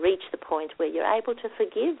to reach the point where you're able to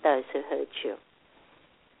forgive those who hurt you.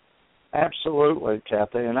 Absolutely,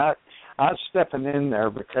 Cathy. And I'm stepping in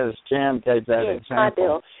there because Jan gave that example. Hi,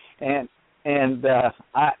 Bill. And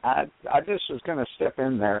I just was going to step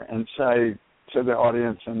in there and say to the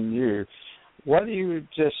audience and you, what you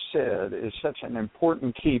just said is such an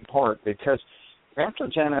important key part, because after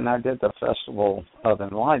Jan and I did the Festival of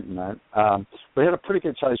Enlightenment, we had a pretty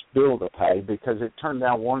good-sized bill to pay because it turned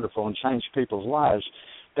out wonderful and changed people's lives.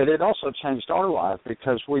 But it also changed our life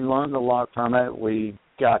because we learned a lot from it. We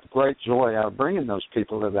got great joy out of bringing those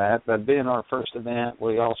people to that. But being our first event,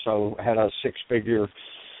 we also had a six-figure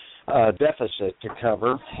deficit to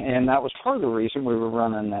cover, and that was part of the reason we were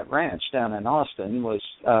running that ranch down in Austin, was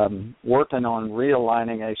working on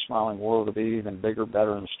realigning aSmilingWorld to be even bigger,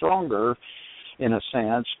 better, and stronger, in a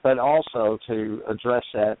sense, but also to address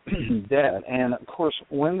that debt. And, of course,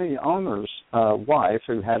 when the owner's wife,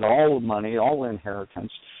 who had all the money, all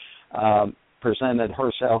inheritance, presented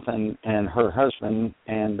herself and her husband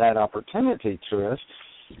and that opportunity to us,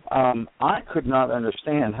 I could not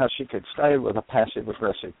understand how she could stay with a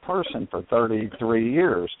passive-aggressive person for 33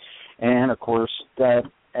 years. And, of course, that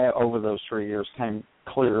over those 3 years came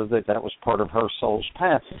clear that that was part of her soul's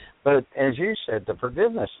path. But as you said, the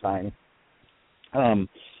forgiveness thing,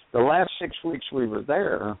 the last 6 weeks we were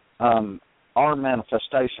there, our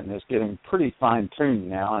manifestation is getting pretty fine-tuned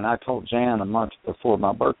now, and I told Jan a month before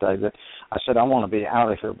my birthday that I said I want to be out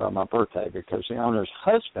of here by my birthday, because the owner's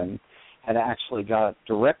husband had actually got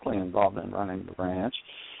directly involved in running the ranch,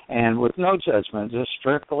 and with no judgment, just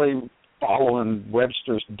strictly following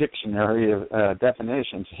Webster's dictionary of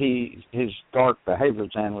definitions, his dark behavior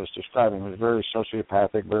Jan was describing was very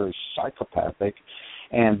sociopathic, very psychopathic,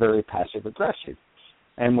 and very passive-aggressive.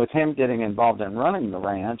 And with him getting involved in running the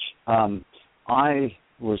ranch, I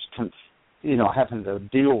was, having to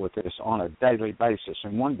deal with this on a daily basis.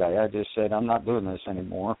 And one day I just said, I'm not doing this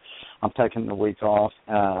anymore. I'm taking the week off.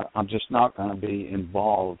 I'm just not going to be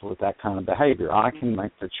involved with that kind of behavior. I can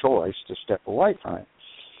make the choice to step away from it.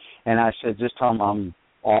 And I said, just tell him I'm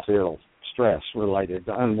off ill, stress related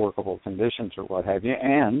to unworkable conditions or what have you.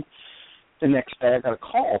 And the next day I got a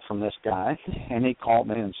call from this guy, and he called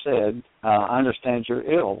me and said, I understand you're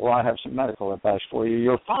ill. Well, I have some medical advice for you.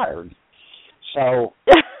 You're fired. So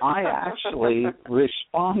I actually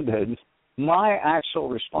responded. My actual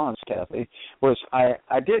response, Cathy, was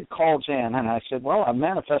I did call Jan, and I said, well, I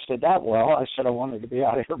manifested that well. I said I wanted to be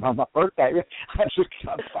out of here by my birthday. I just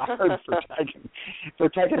got fired for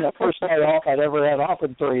taking the first day off I'd ever had off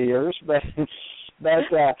in 3 years. But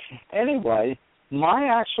anyway, my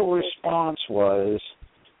actual response was,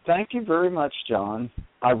 thank you very much, John.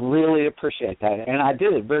 I really appreciate that. And I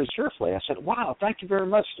did it very cheerfully. I said, wow, thank you very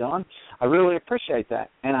much, John. I really appreciate that.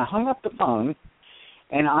 And I hung up the phone,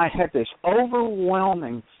 and I had this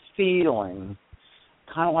overwhelming feeling,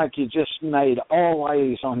 kind of like you just made all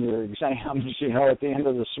A's on your exams, at the end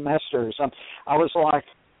of the semester or something. I was like,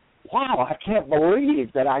 wow, I can't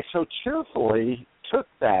believe that I so cheerfully took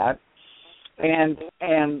that.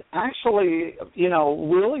 And actually,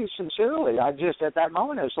 really sincerely, I just, at that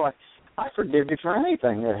moment, it was like, I forgive you for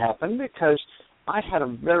anything that happened, because I had a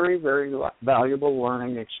very, very valuable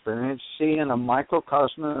learning experience, seeing a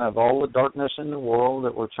microcosm of all the darkness in the world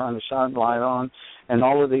that we're trying to shine light on, and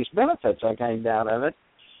all of these benefits I gained out of it.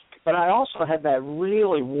 But I also had that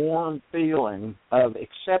really warm feeling of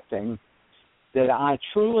accepting that I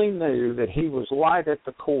truly knew that he was light at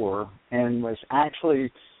the core and was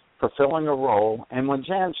actually fulfilling a role. And when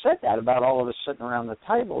Jan said that about all of us sitting around the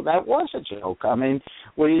table, that was a joke. I mean,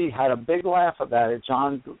 we had a big laugh about it.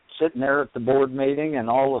 John sitting there at the board meeting and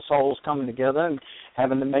all the souls coming together and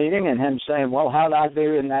having the meeting and him saying, well, how'd I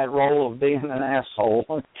do in that role of being an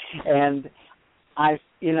asshole? And I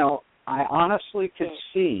honestly could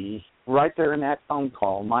see right there in that phone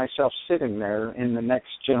call myself sitting there in the next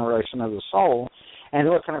generation of the soul and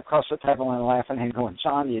looking across the table and laughing and going,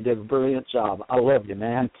 John, you did a brilliant job. I love you,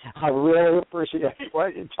 man. I really appreciate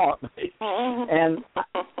what you taught me. And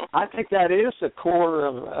I think that is the core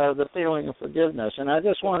of the feeling of forgiveness. And I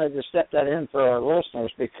just wanted to step that in for our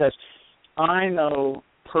listeners because I know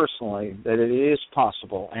personally that it is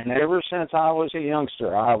possible. And ever since I was a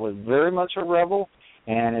youngster, I was very much a rebel.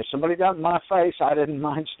 And if somebody got in my face, I didn't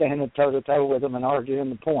mind standing toe-to-toe with them and arguing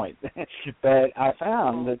the point. But I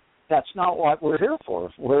found that that's not what we're here for.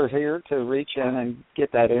 We're here to reach in and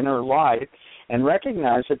get that inner light and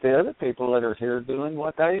recognize that the other people that are here doing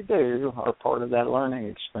what they do are part of that learning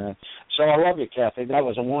experience. So I love you, Cathy. That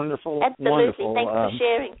was a wonderful, Absolutely. wonderful... Thanks for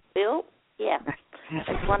sharing, Bill. Yeah,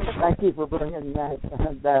 it's wonderful. Thank you for bringing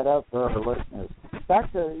that up for our listeners.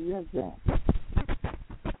 Back to you, Jan.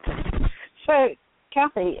 So,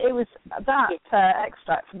 Cathy, it was that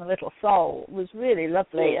extract from The Little Soul was really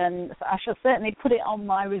lovely, and I shall certainly put it on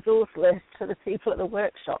my resource list for the people at the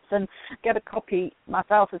workshops and get a copy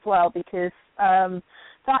myself as well because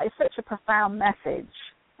that is such a profound message.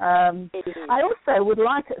 I also would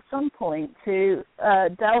like at some point to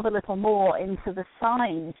delve a little more into the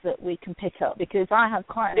signs that we can pick up because I had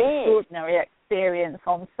quite an extraordinary experience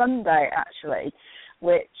on Sunday, actually,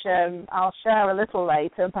 which I'll share a little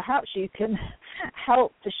later, and perhaps you can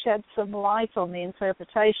help to shed some light on the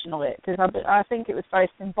interpretation of it, because I think it was very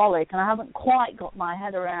symbolic, and I haven't quite got my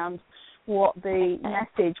head around what the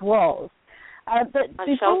message was. But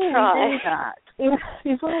before we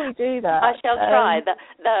do that, I shall try.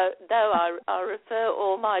 Though I refer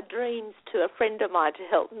all my dreams to a friend of mine to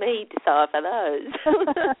help me decipher those.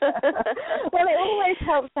 Well, it always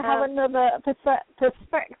helps to have another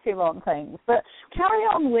perspective on things. But carry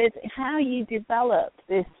on with how you developed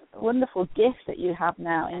this wonderful gift that you have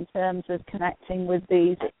now in terms of connecting with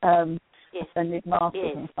these ascended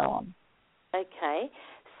masters and so on. Okay.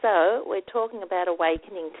 So we're talking about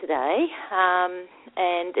awakening today,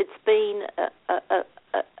 and it's been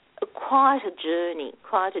quite a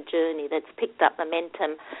journey that's picked up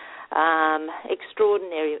momentum,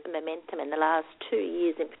 extraordinary momentum in the last 2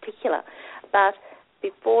 years in particular. But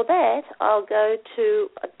before that, I'll go to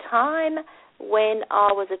a time when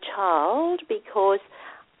I was a child, because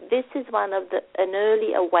this is an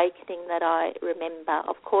early awakening that I remember.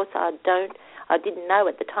 Of course, I didn't know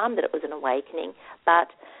at the time that it was an awakening, but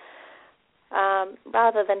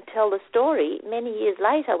rather than tell the story, many years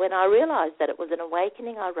later when I realized that it was an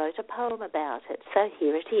awakening, I wrote a poem about it. So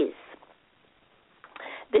here it is.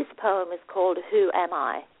 This poem is called Who Am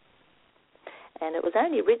I? And it was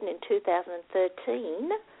only written in 2013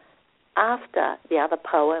 after the other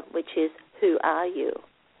poem, which is Who Are You?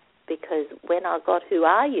 Because when I got Who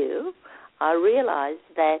Are You, I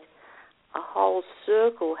realized that a whole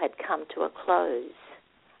circle had come to a close.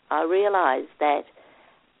 I realized that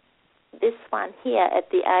this one here at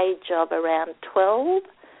the age of around 12,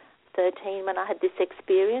 13, when I had this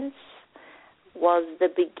experience, was the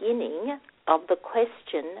beginning of the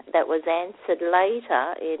question that was answered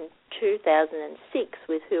later in 2006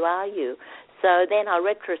 with Who Are You? So then I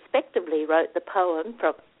retrospectively wrote the poem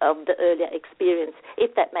of the earlier experience,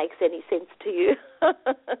 if that makes any sense to you.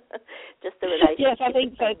 Just the relationship. Yes, I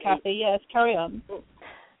think so, Cathy. Yes, carry on.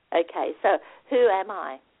 Okay, so who am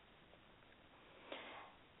I?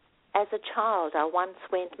 As a child, I once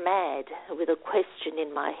went mad with a question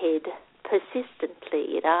in my head.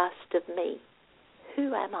 Persistently, it asked of me,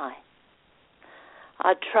 who am I?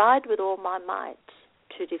 I tried with all my might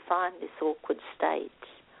to define this awkward state,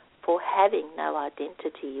 for having no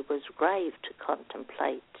identity was grave to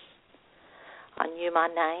contemplate. I knew my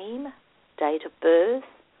name, date of birth,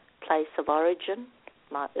 place of origin,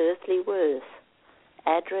 my earthly worth,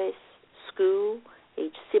 address, school,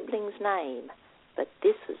 each sibling's name, but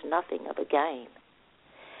this was nothing of a game.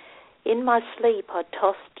 In my sleep I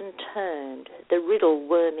tossed and turned, the riddle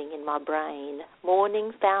worming in my brain.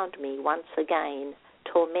 Morning found me once again,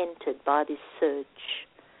 tormented by this search.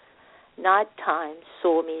 Night-time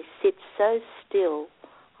saw me sit so still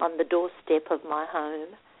on the doorstep of my home,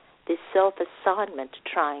 this self-assignment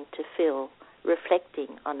trying to fill,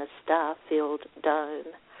 reflecting on a star-filled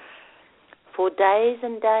dome. For days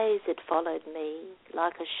and days it followed me,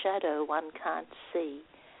 like a shadow one can't see,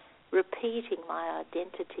 repeating my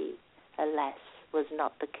identity, alas, was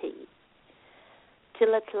not the key.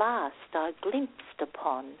 till at last I glimpsed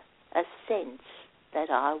upon a sense that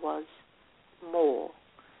I was more,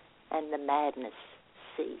 and the madness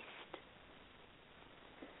ceased.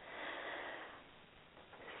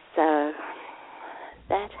 So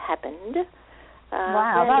that happened.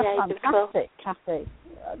 Wow, that's fantastic, Cathy.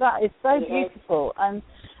 That is so beautiful. And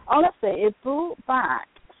honestly, it brought back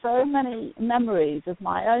so many memories of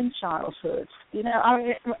my own childhood. You know,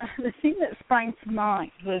 the thing that sprang to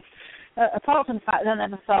mind was, apart from the fact that I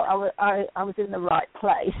never felt I was in the right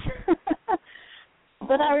place,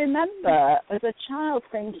 but I remember as a child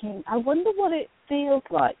thinking, I wonder what it feels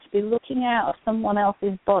like to be looking out of someone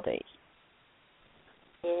else's body.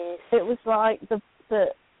 Yes. It was like the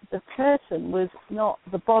person was not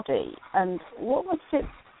the body, and what would it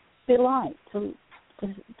be like to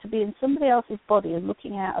be in somebody else's body and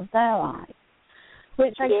looking out of their eyes?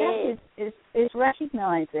 Which I guess is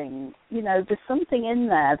recognizing, you know, there's something in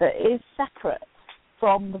there that is separate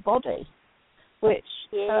from the body, which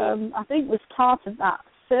I think was part of that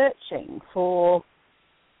searching for,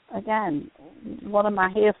 again, what am I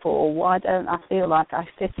here for? Why don't I feel like I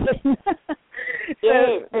fit in?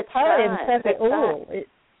 Yes, the poem says it all.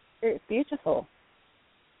 It's beautiful.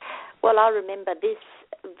 Well, I remember this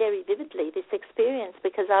very vividly, this experience,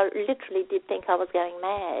 because I literally did think I was going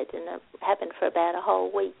mad, and it happened for about a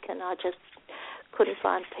whole week, and I just couldn't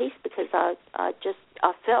find peace because I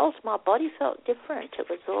felt, my body felt different. It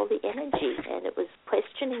was all the energy, and it was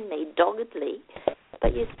questioning me doggedly.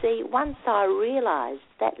 But you see, once I realized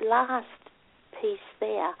that last piece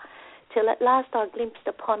there, till at last I glimpsed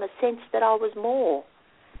upon a sense that I was more.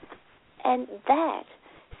 And that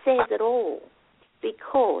says it all,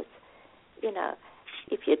 because, you know,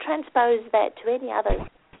 if you transpose that to any other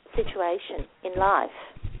situation in life,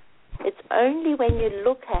 it's only when you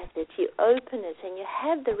look at it, you open it, and you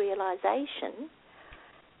have the realization,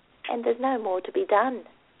 and there's no more to be done,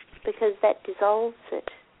 because that dissolves it.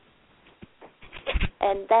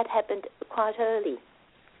 And that happened quite early.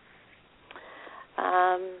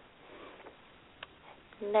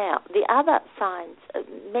 Now, the other signs,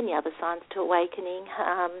 many other signs to awakening,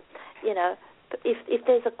 you know, if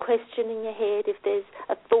there's a question in your head, if there's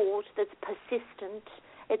a thought that's persistent,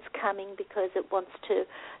 it's coming because it wants to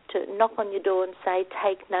knock on your door and say,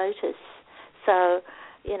 take notice. So,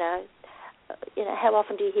 you know, how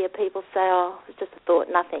often do you hear people say, oh, it's just a thought,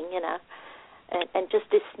 nothing, you know, and just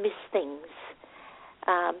dismiss things.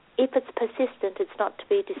 If it's persistent, it's not to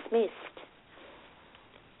be dismissed.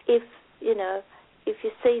 If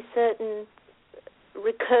you see certain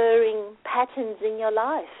recurring patterns in your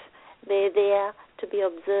life, they're there to be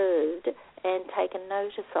observed and taken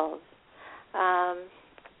notice of.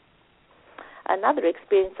 Another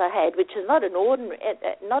experience I had, which is not an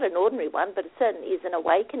ordinary one, but it certainly is an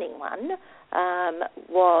awakening one,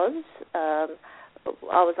 was I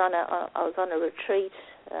was on a retreat,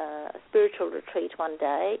 a spiritual retreat one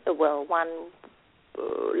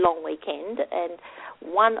long weekend, and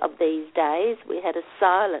one of these days we had a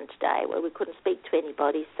silent day where we couldn't speak to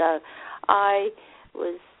anybody. So I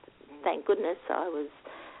was, thank goodness, I was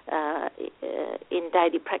in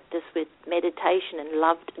daily practice with meditation and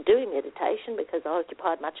loved doing meditation because I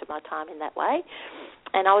occupied much of my time in that way.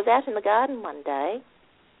 And I was out in the garden one day,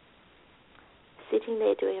 sitting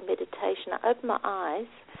there doing a meditation. I opened my eyes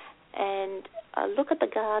and I look at the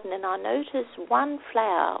garden and I notice one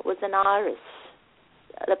flower was an iris.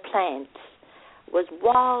 The plant was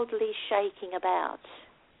wildly shaking about.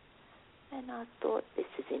 And I thought, this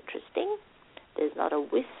is interesting. There's not a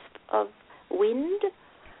wisp of wind.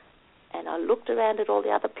 And I looked around at all the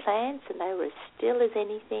other plants and they were as still as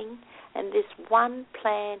anything. And this one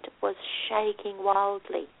plant was shaking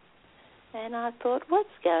wildly. And I thought, what's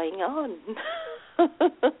going on?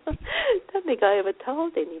 Don't think I ever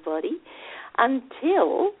told anybody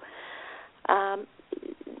until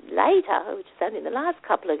later, which is only in the last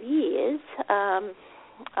couple of years,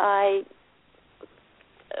 I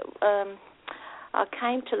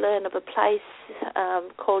came to learn of a place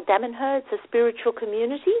called Damanhur. It's a spiritual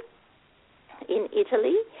community in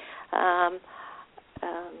Italy.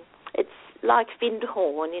 It's like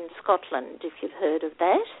Findhorn in Scotland, if you've heard of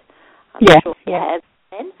that. I'm sure you have.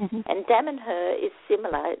 Mm-hmm. And Damanhur is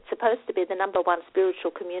similar. It's supposed to be the number one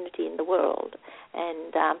spiritual community in the world.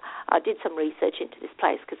 And I did some research into this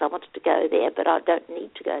place because I wanted to go there, but I don't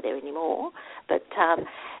need to go there anymore. But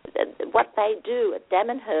what they do at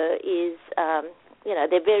Damanhur is,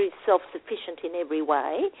 they're very self-sufficient in every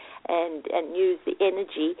way and use the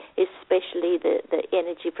energy, especially the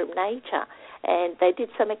energy from nature. And they did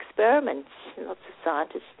some experiments, lots of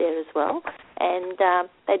scientists there as well, and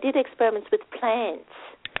they did experiments with plants.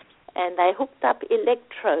 and they hooked up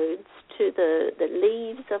electrodes to the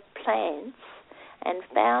leaves of plants and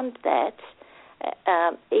found that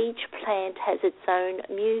each plant has its own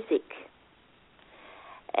music.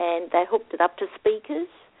 And they hooked it up to speakers,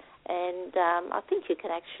 and I think you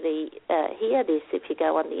can actually hear this if you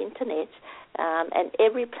go on the internet, and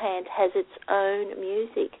every plant has its own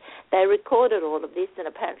music. They recorded all of this, and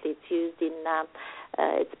apparently it's used in,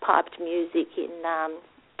 it's piped music in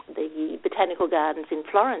the botanical gardens in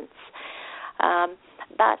Florence.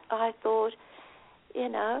 But I thought, you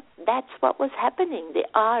know, that's what was happening. The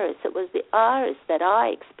iris, it was the iris that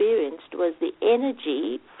I experienced, was the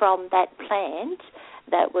energy from that plant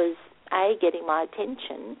that was, getting my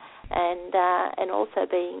attention and also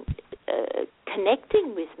being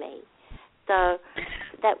connecting with me. So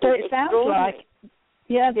that was it extraordinary. Sounds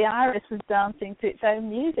like, the iris was dancing to its own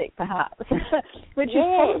music, perhaps, which is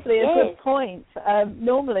probably a good point.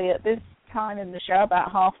 Normally at this time in the show,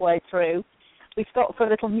 about halfway through, we stop for a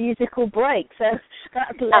little musical break, so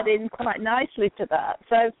that's led in quite nicely to that.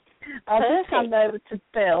 So I'll just hand over to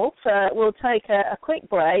Bill. So we'll take a quick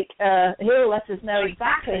break. He'll let us know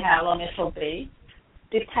exactly how long it'll be,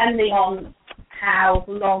 depending on how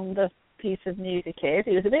long the piece of music is.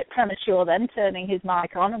 He was a bit premature then, turning his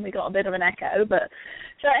mic on, and we got a bit of an echo. But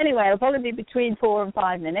so anyway, it'll probably be between 4 and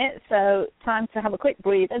 5 minutes. So time to have a quick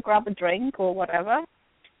breather, grab a drink or whatever,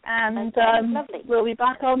 and we'll be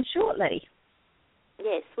back on shortly.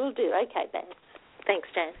 Yes, we'll do. Okay, Ben. Thanks,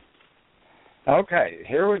 Jan. Okay,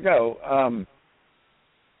 here we go.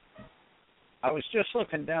 I was just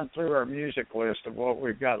looking down through our music list of what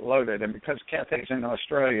we've got loaded, and because Cathy's in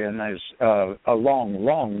Australia and there's a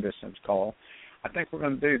long distance call, I think we're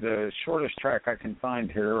going to do the shortest track I can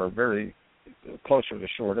find here, or very closer to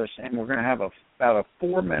shortest, and we're going to have about a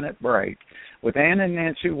 4-minute break with Ann and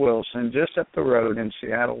Nancy Wilson just up the road in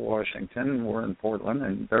Seattle, Washington. We're in Portland,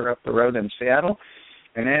 and they're up the road in Seattle.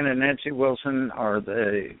 And Ann and Nancy Wilson are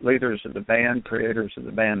the leaders of the band, creators of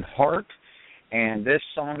the band Heart. And this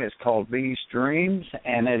song is called These Dreams,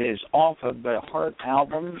 and it is off of the Heart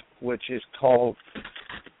album, which is called,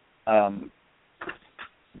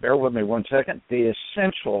 bear with me one second, The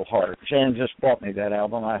Essential Heart. Jan just bought me that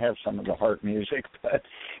album. I have some of the Heart music. But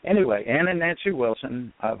anyway, Ann and Nancy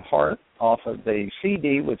Wilson of Heart off of the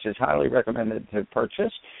CD, which is highly recommended to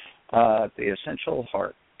purchase, The Essential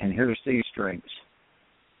Heart. And here's These Dreams.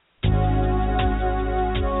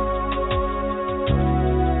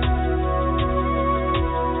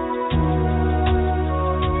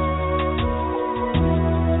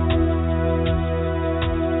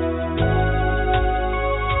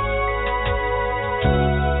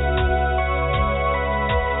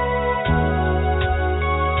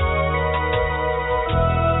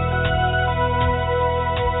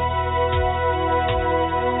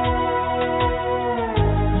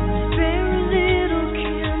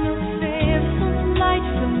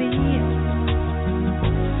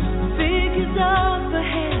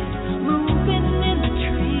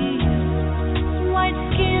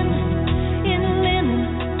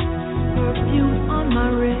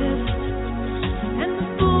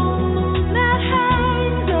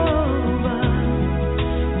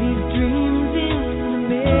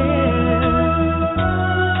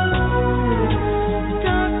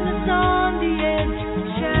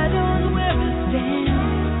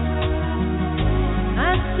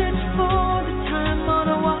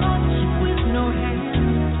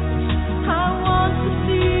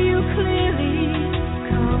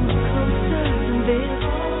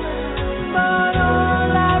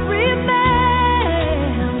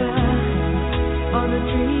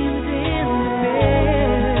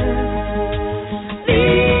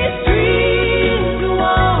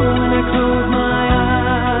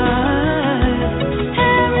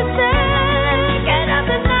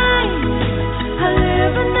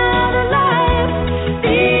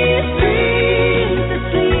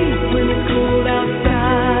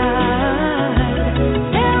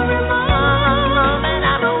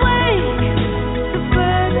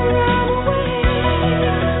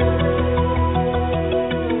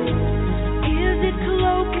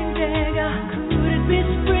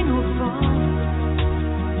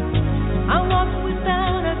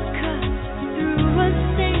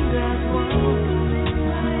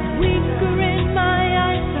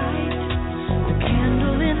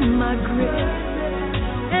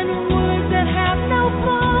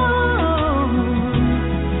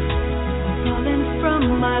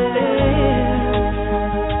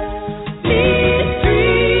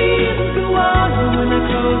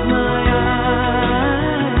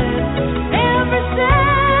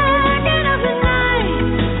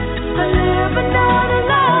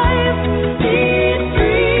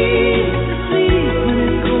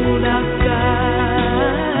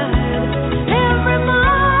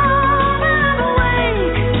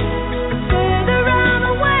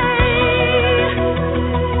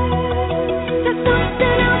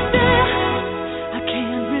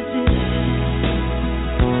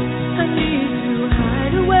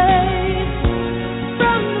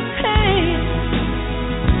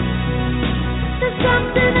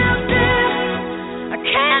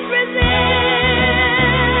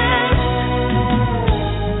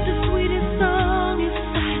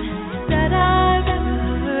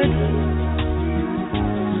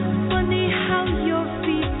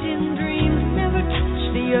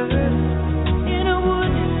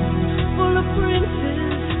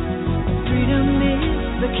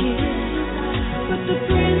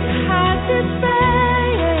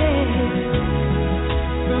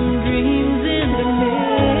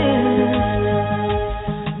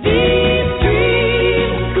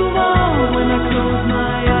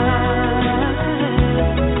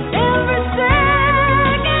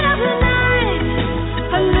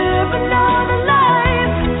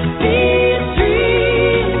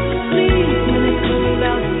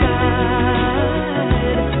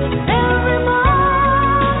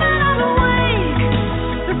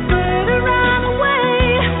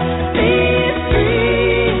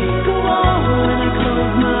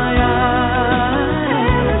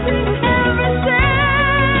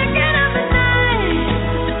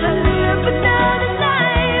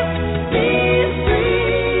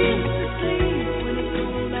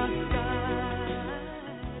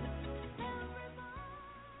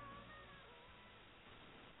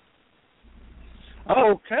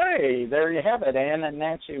 Okay, there you have it. Ann and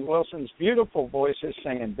Nancy Wilson's beautiful voices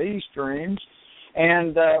singing These Dreams.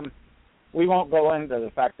 And we won't go into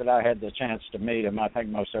the fact that I had the chance to meet him. I think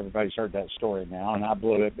most everybody's heard that story now, and I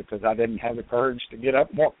blew it because I didn't have the courage to get up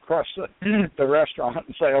and walk across the restaurant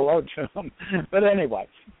and say hello to him. But anyway,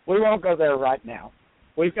 we won't go there right now.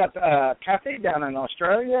 We've got Cathy down in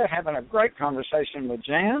Australia having a great conversation with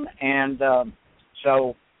Jan, and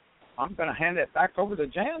so I'm going to hand it back over to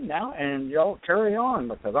Jan now, and y'all carry on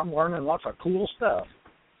because I'm learning lots of cool stuff.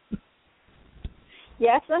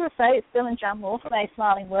 Yes, as I say, it's Bill and Jan Moore from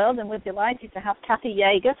aSmilingWorld, and we're delighted to have Cathy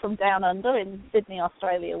Jager from Down Under in Sydney,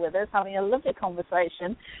 Australia with us, having a lovely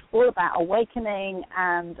conversation all about awakening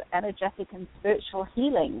and energetic and spiritual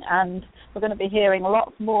healing. And we're going to be hearing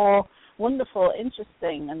lots more wonderful,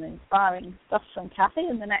 interesting and inspiring stuff from Cathy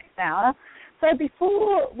in the next hour. So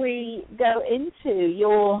before we go into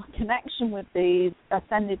your connection with these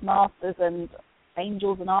ascended masters and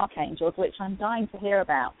angels and archangels, which I'm dying to hear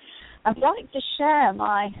about, I'd like to share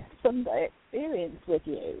my Sunday experience with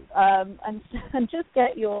you and just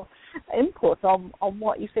get your input on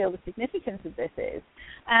what you feel the significance of this is.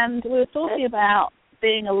 And we were talking about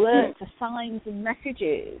being alert to signs and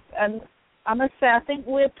messages. And I must say, I think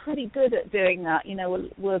we're pretty good at doing that. You know,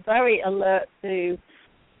 we're very alert to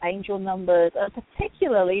angel numbers, and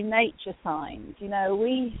particularly nature signs. You know,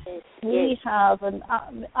 we have, and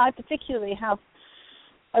I particularly have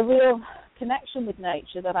a real connection with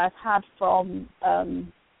nature that I've had from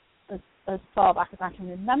as far back as I can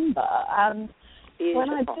remember. And when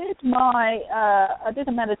I did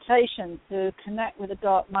a meditation to connect with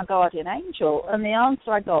my guardian angel, and the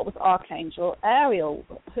answer I got was Archangel Ariel,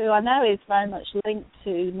 who I know is very much linked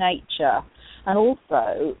to nature, and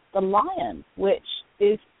also the lion, which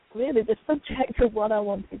is really the subject of what I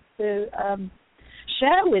wanted to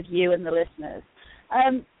share with you and the listeners.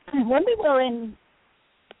 When we were in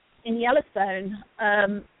Yellowstone,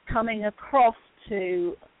 coming across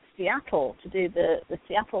to Seattle to do the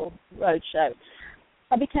Seattle Roadshow,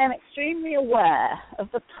 I became extremely aware of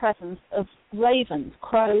the presence of ravens,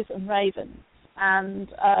 crows and ravens, and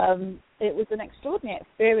it was an extraordinary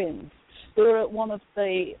experience. We were at one of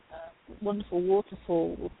the wonderful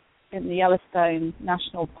waterfalls in the Yellowstone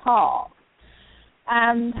National Park,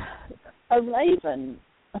 and a raven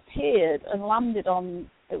appeared and landed on,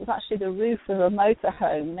 it was actually the roof of a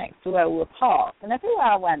motorhome next to where we were parked, and everywhere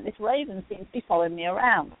I went, this raven seemed to be following me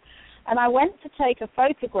around. And I went to take a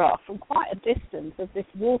photograph from quite a distance of this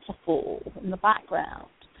waterfall in the background,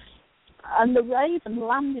 and the raven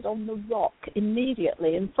landed on the rock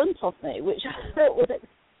immediately in front of me, which I thought was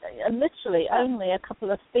literally only a couple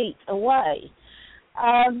of feet away.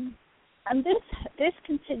 And this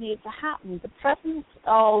continued to happen. The presence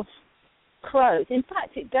of crows, in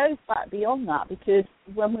fact, it goes back beyond that, because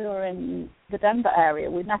when we were in the Denver area,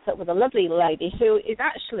 we met up with a lovely lady who is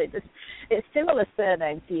actually, it's similar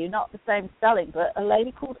surname to you, not the same spelling, but a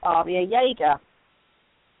lady called Cathy Jager.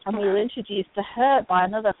 And we were introduced to her by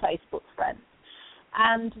another Facebook friend.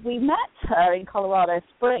 And we met her in Colorado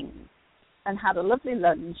Springs and had a lovely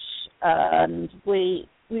lunch, and we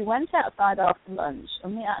went outside after lunch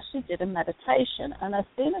and we actually did a meditation. And as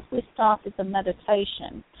soon as we started the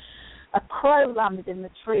meditation, a crow landed in the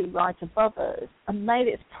tree right above us and made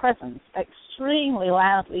its presence extremely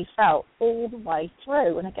loudly felt all the way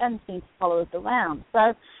through, and again seemed to follow us around.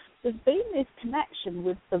 So there's been this connection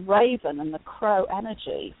with the raven and the crow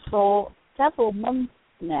energy for several months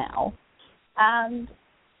now. And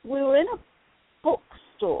we were in a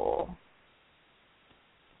bookstore.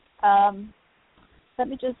 Let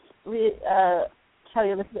me just tell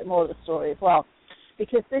you a little bit more of the story as well,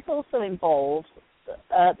 because this also involves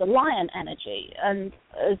the lion energy. And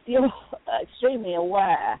as you're extremely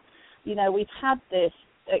aware, you know, we've had this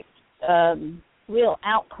real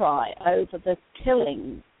outcry over the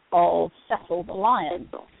killing of Cecil the lion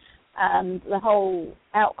and the whole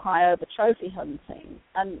outcry over trophy hunting.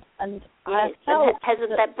 And I felt hasn't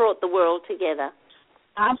that brought the world together?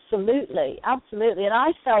 Absolutely, absolutely. And I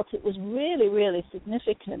felt it was really, really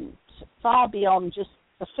significant, far beyond just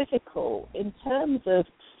the physical, in terms of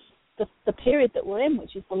the period that we're in,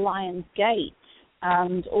 which is the Lion's Gate,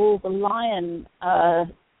 and all the lion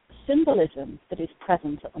symbolism that is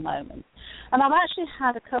present at the moment. And I've actually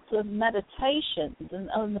had a couple of meditations,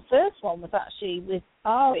 and the first one was actually with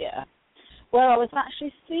Aria, where I was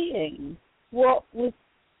actually seeing what was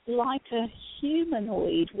like a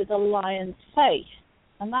humanoid with a lion's face,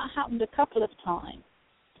 and that happened a couple of times.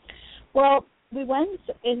 Well, we went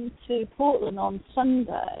into Portland on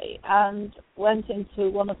Sunday and went into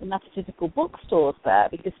one of the metaphysical bookstores there,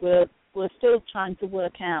 because we're still trying to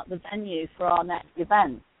work out the venue for our next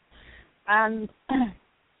event. And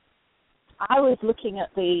I was looking at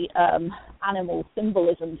the animal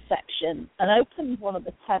symbolism section and opened one of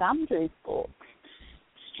the Ted Andrews books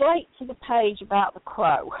straight to the page about the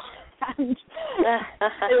crow. And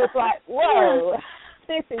it was like, whoa,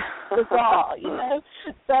 this is bizarre, you know.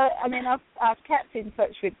 So, I mean, I've kept in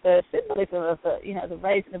touch with the symbolism of the, you know, the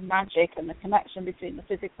raising of magic and the connection between the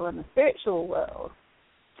physical and the spiritual world.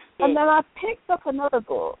 And then I picked up another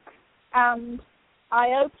book and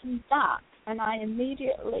I opened that, and I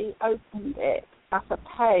immediately opened it at a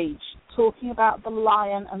page talking about the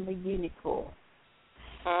lion and the unicorn.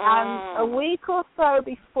 And a week or so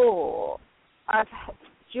before,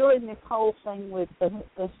 during this whole thing with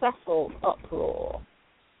the Cecil uproar,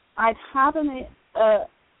 I'd had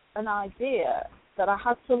an idea that I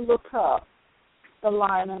had to look up the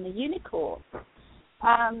lion and the unicorn.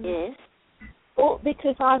 Yes.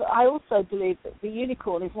 Because I also believe that the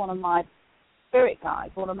unicorn is one of my spirit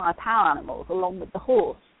guides, one of my power animals, along with the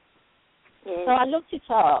horse. Yes. So I looked it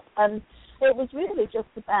up, and it was really just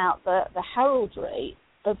about the heraldry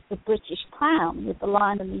of the British crown with the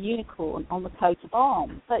lion and the unicorn on the coat of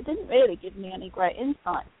arms. So it didn't really give me any great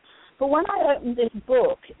insight. But when I opened this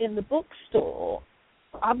book in the bookstore,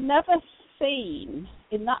 I've never seen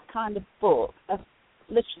in that kind of book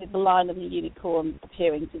literally the lion and the unicorn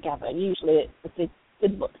appearing together. Usually it's the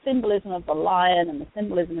symbolism of the lion and the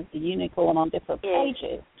symbolism of the unicorn on different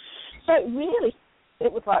pages. So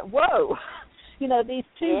it was like, whoa, you know, these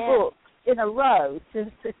two books in a row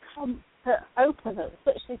to open at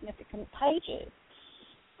such significant pages.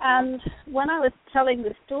 And when I was telling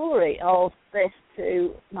the story of this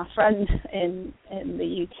to my friend in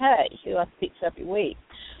the UK, who I speak to every week,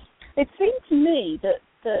 it seemed to me that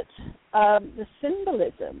the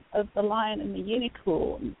symbolism of the lion and the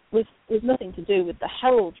unicorn was nothing to do with the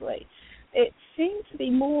heraldry. It seemed to be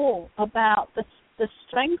more about the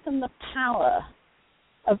strength and the power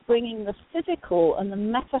of bringing the physical and the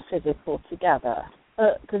metaphysical together.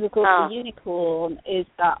 Because, of course, the unicorn is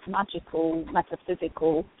that magical,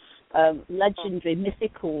 metaphysical, legendary,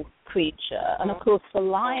 mythical creature. And, of course, the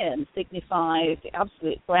lion signifies the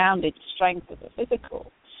absolute grounded strength of the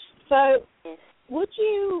physical. So would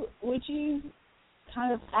you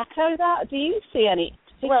kind of echo that? Do you see any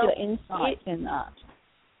particular insight in that?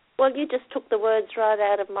 Well, you just took the words right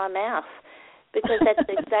out of my mouth, because that's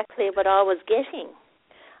exactly what I was getting.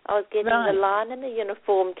 I was getting the lion and the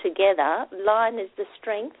uniform together. Lion is the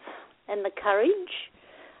strength and the courage,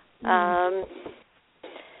 and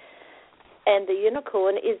the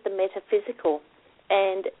unicorn is the metaphysical.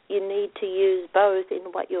 And you need to use both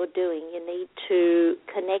in what you're doing. You need to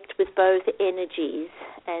connect with both energies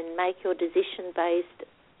and make your decision based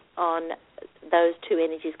on those two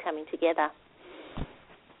energies coming together.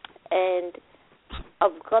 And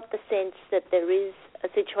I've got the sense that there is a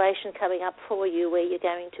situation coming up for you where you're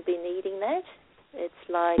going to be needing that. It's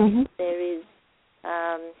like there's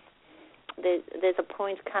a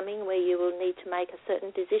point coming where you will need to make a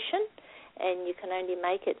certain decision, and you can only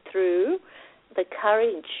make it through the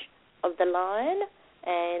courage of the lion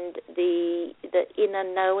and the inner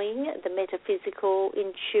knowing, the metaphysical,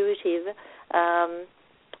 intuitive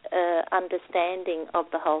understanding of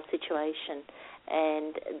the whole situation.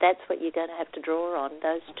 And that's what you're going to have to draw on,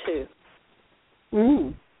 those two.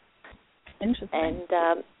 Interesting. And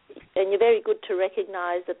you're very good to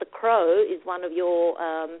recognise that the crow is one of your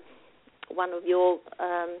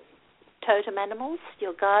totem animals,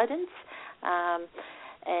 your guidance.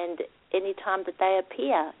 And any time that they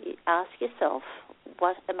appear, you ask yourself,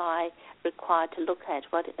 what am I required to look at?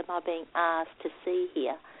 What am I being asked to see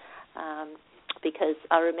here? Because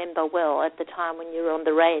I remember well at the time when you were on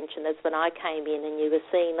the ranch, and that's when I came in and you were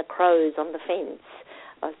seeing the crows on the fence.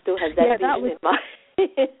 I still have that vision in my...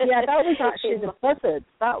 Yeah, that was actually the buzzards.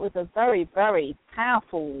 That was a very, very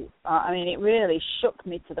powerful... I mean, it really shook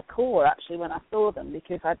me to the core, actually, when I saw them,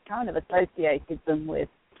 because I'd kind of associated them with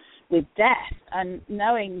death, and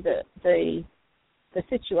knowing that the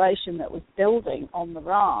situation that was building on the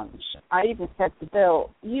ranch, I even said to Bill,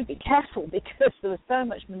 you be careful, because there was so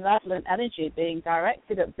much malevolent energy being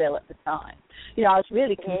directed at Bill at the time. You know, I was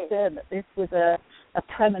really concerned that this was a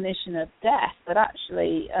premonition of death, but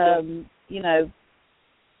actually, you know,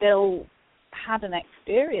 Bill had an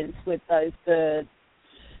experience with those birds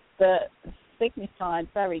that signified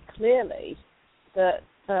very clearly that,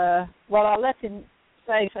 well, I'll let him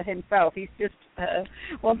say for himself. He's just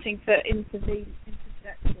wanting to interject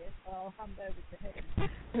here, so I'll hand over to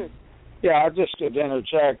him. Yeah, I just did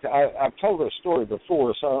interject. I've told this story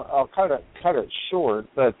before, so I'll cut it short.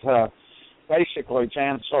 But basically,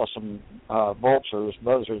 Jan saw some vultures,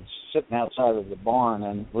 buzzards, sitting outside of the barn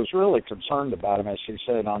and was really concerned about them, as she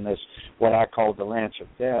said, on this, what I called the Ranch of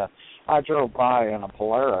Death. I drove by in a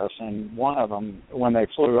Polaris, and one of them, when they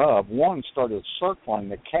flew up, one started circling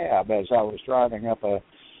the cab as I was driving up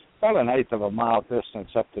about an eighth of a mile distance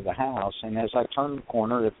up to the house. And as I turned the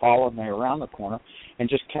corner, it followed me around the corner and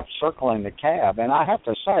just kept circling the cab. And I have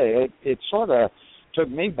to say, it sort of took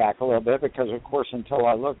me back a little bit because, of course, until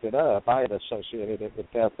I looked it up, I had associated it with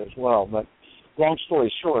death as well. But long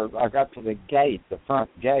story short, I got to the gate, the front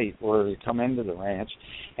gate where you come into the ranch,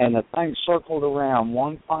 and the thing circled around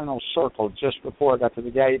one final circle just before I got to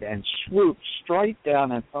the gate and swooped straight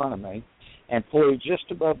down in front of me and flew just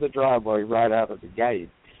above the driveway right out of the gate.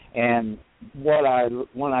 And when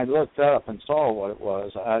I looked up and saw what it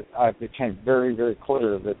was, I became very, very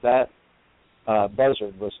clear that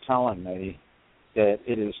buzzard was telling me that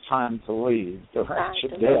it is time to leave the Ranch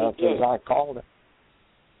of Death, as I called it.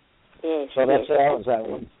 Yes. So that was that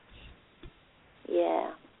one.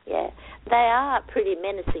 Yeah. They are pretty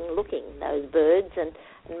menacing looking, those birds, and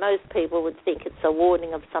most people would think it's a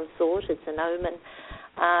warning of some sort, it's an omen,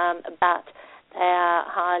 but they are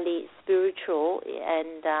highly spiritual,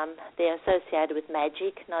 and they're associated with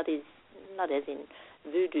magic, not as in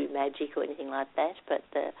voodoo magic or anything like that, but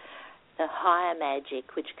the higher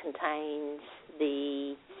magic, which contains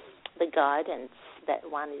the guidance that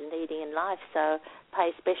one is needing in life. So pay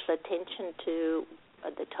special attention to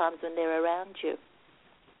the times when they're around you.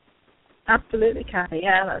 Absolutely, Cathy.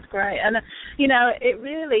 Yeah, that's great. And, it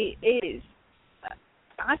really is,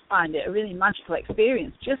 I find it a really magical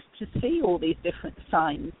experience just to see all these different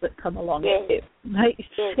signs that come along. Yes.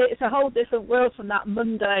 It's a whole different world from that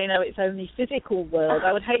mundane, it's only physical world.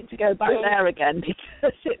 I would hate to go back there again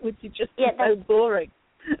because it would just be so boring.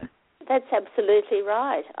 That's absolutely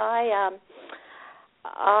right. I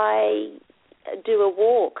do a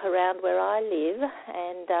walk around where I live,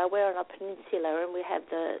 and we're on a peninsula, and we have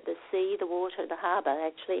the sea, the water, the harbour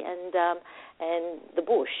actually, and the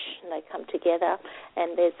bush, and they come together,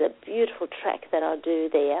 and there's a beautiful track that I do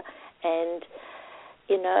there, and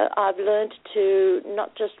I've learned to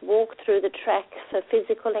not just walk through the track for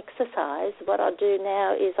physical exercise. What I do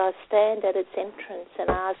now is I stand at its entrance and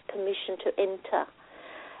ask permission to enter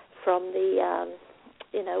from the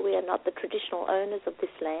we are not the traditional owners of this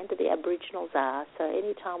land, the Aboriginals are. So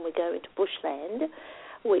anytime we go into bushland,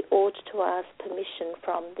 we ought to ask permission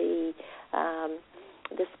from the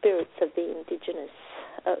spirits of the indigenous,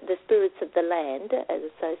 the spirits of the land, as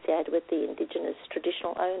associated with the indigenous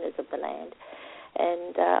traditional owners of the land.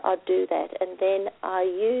 And I do that. And then I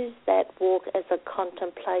use that walk as a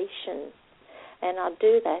contemplation. And I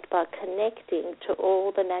do that by connecting to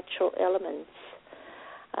all the natural elements.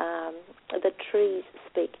 The trees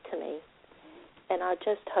speak to me, and I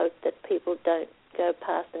just hope that people don't go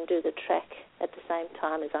past and do the track at the same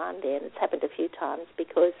time as I'm there. And it's happened a few times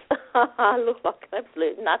because I look like an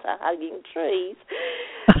absolute nutter hugging trees.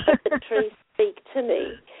 But the trees speak to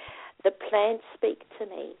me. The plants speak to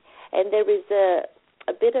me. And there is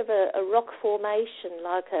a bit of a rock formation,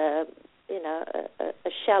 like a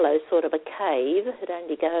shallow sort of a cave. It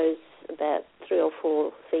only goes about 3 or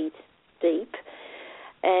 4 feet deep,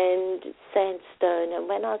 and sandstone. And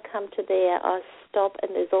when I come to there, I stop,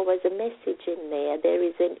 and there's always a message in there. There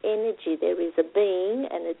is an energy, there is a being,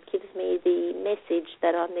 and it gives me the message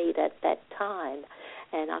that I need at that time.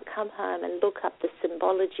 And I come home and look up the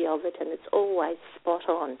symbology of it, and it's always spot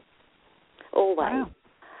on. Always. Wow.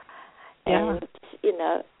 Yeah. And,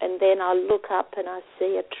 and then I look up and I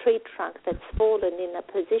see a tree trunk that's fallen in a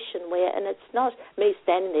position where, and it's not me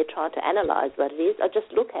standing there trying to analyse what it is, I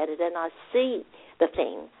just look at it and I see the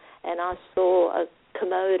thing. And I saw a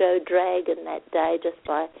Komodo dragon that day just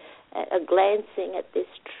by glancing at this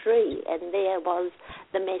tree, and there was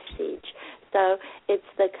the message. So it's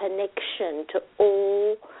the connection to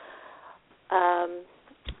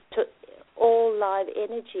all live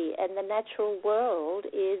energy, and the natural world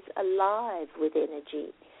is alive with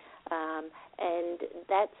energy, and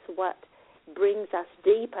that's what brings us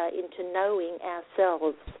deeper into knowing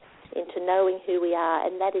ourselves, into knowing who we are,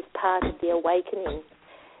 and that is part of the awakening,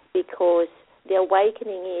 because the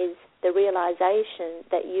awakening is the realization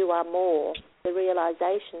that you are more, the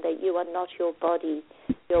realization that you are not your body.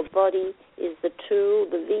 Your body is the tool,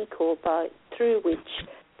 the vehicle through which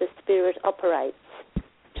the spirit operates.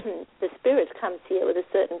 The spirit comes here with a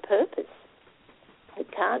certain purpose. It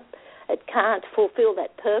can't fulfill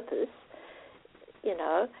that purpose, in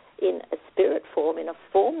a spirit form, in a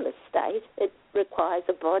formless state. It requires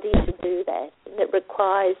a body to do that. And it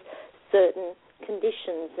requires certain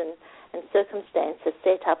conditions and circumstances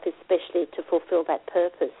set up especially to fulfill that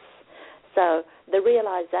purpose. So the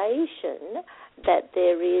realization that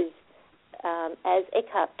there is, as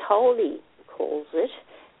Eckhart Tolle calls it,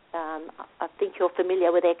 I think you're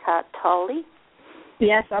familiar with Eckhart Tolle.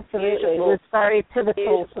 Yes, absolutely. Beautiful. It was very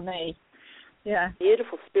pivotal for me. Yeah.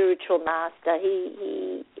 Beautiful spiritual master.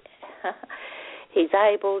 He's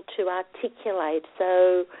able to articulate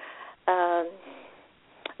so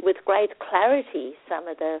with great clarity some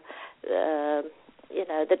of the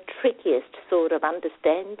the trickiest sort of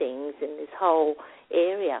understandings in this whole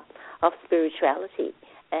area of spirituality,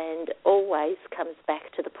 and always comes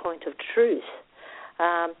back to the point of truth.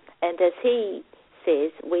 And as he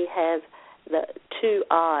says, we have the two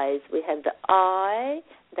eyes. We have the I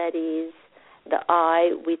that is the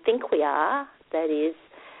I we think we are, that is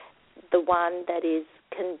the one that is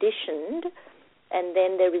conditioned, and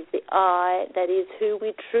then there is the I that is who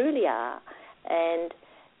we truly are. And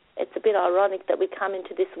it's a bit ironic that we come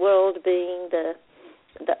into this world being the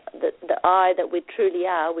I that we truly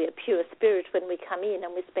are. We are pure spirit when we come in,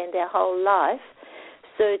 and we spend our whole life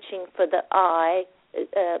searching for the I.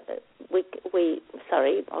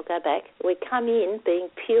 I'll go back. We come in being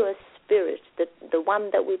pure spirit, the one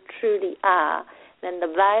that we truly are. Then the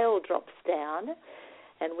veil drops down,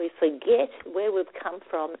 and we forget where we've come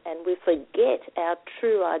from, and we forget our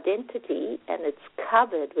true identity, and it's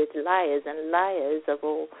covered with layers and layers of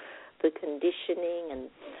all the conditioning and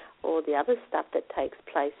all the other stuff that takes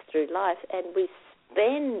place through life, and we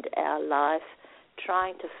spend our life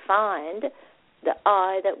trying to find the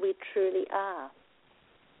I that we truly are.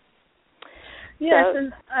 Yes, so,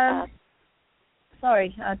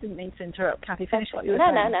 sorry, I didn't mean to interrupt, Cathy. Finish what you were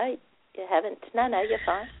saying. No, you haven't. No, you're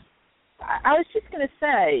fine. I was just going to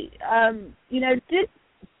say, did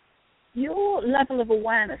your level of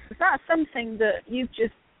awareness, was that something that you've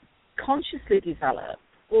just consciously developed,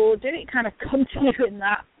 or did it kind of come to you in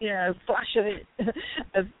that, flash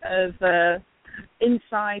of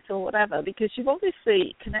insight or whatever? Because you've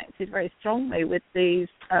obviously connected very strongly with these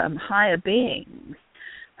higher beings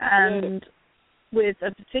and with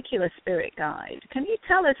a particular spirit guide. Can you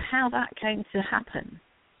tell us how that came to happen?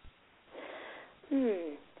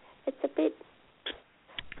 It's a bit...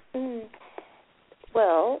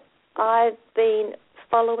 Well, I've been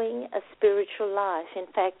following a spiritual life. In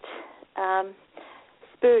fact,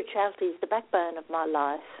 spirituality is the backbone of my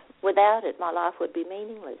life. Without it, my life would be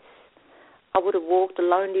meaningless. I would have walked a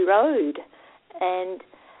lonely road. And,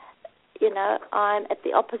 I'm at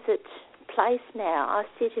the opposite place now. I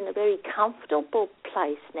sit in a very comfortable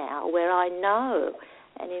place now where I know.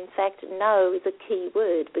 And in fact, know is a key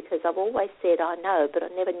word, because I've always said I know, but I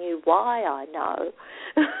never knew why I know.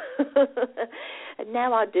 And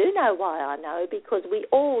now I do know why I know, because we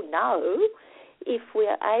all know if we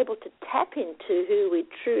are able to tap into who we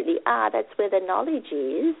truly are. That's where the knowledge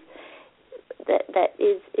is.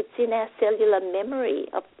 It's in our cellular memory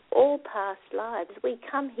of all past lives. We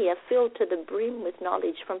come here filled to the brim with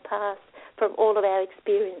knowledge from all of our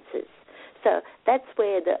experiences. So that's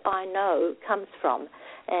where the I know comes from.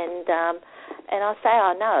 And I say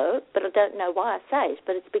I know, but I don't know why I say it,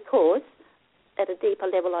 but it's because at a deeper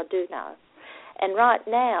level I do know. And right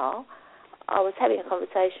now, I was having a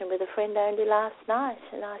conversation with a friend only last night,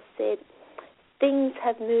 and I said, things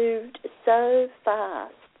have moved so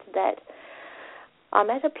fast that I'm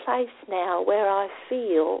at a place now where I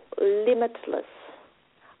feel limitless.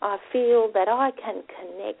 I feel that I can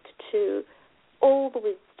connect to all the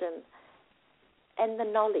wisdom and the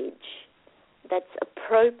knowledge that's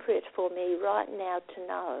appropriate for me right now to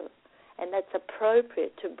know, and that's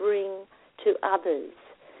appropriate to bring to others.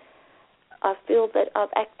 I feel that I've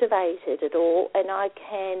activated it all, and I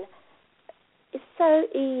can so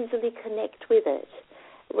easily connect with it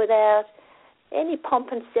without any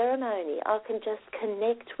pomp and ceremony. I can just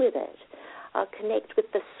connect with it. I connect with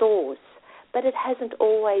the source, but it hasn't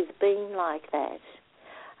always been like that.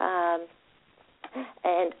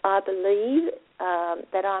 And I believe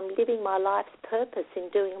that I'm living my life's purpose in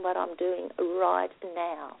doing what I'm doing right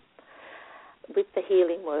now with the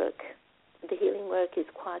healing work. The healing work is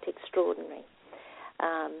quite extraordinary,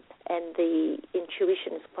 and the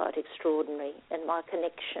intuition is quite extraordinary, and my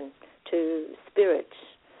connection to spirit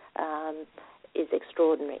is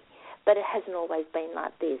extraordinary. But it hasn't always been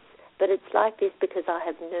like this. But it's like this because I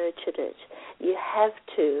have nurtured it. You have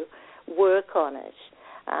to work on it.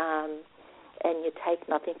 And you take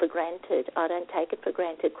nothing for granted. I don't take it for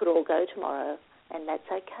granted. It could all go tomorrow, and that's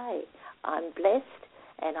okay. I'm blessed,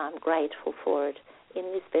 and I'm grateful for it in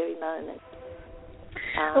this very moment.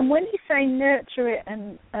 And when you say nurture it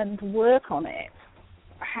and work on it,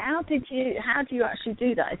 how do you actually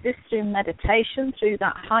do that? Is this through meditation, through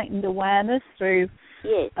that heightened awareness, through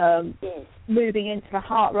yes, moving into the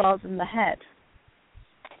heart rather than the head?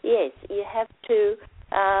 Yes, you have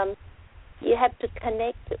to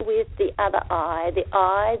connect with the other eye, the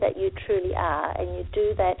eye that you truly are, and you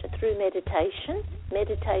do that through meditation.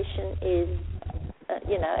 Meditation is,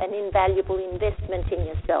 an invaluable investment in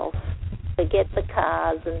yourself. Forget the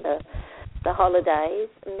cars and the holidays.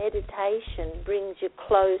 Meditation brings you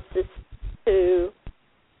closest to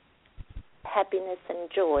happiness and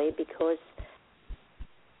joy because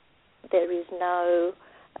there is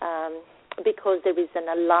an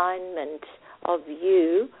alignment of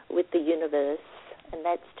you with the universe, and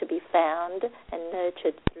that's to be found and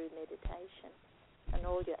nurtured through meditation, and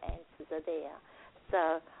all your answers are there.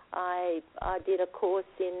 So I did a course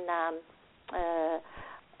in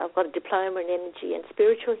I've got a diploma in energy and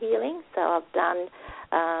spiritual healing, so I've done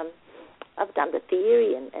the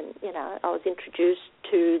theory, and I was introduced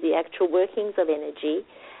to the actual workings of energy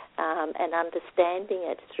and understanding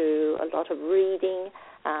it through a lot of reading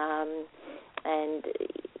and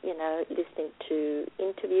listening to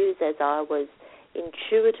interviews as I was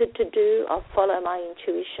intuited to do. I'll follow my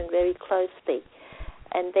intuition very closely.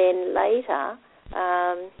 And then later,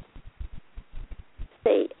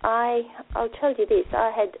 I'll tell you this,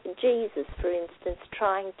 I had Jesus, for instance,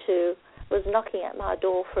 was knocking at my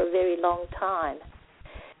door for a very long time.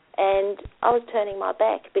 And I was turning my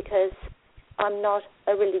back because I'm not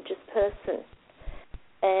a religious person.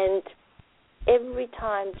 And every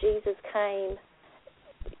time Jesus came,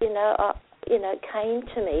 came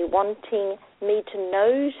to me wanting me to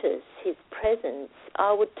notice his presence,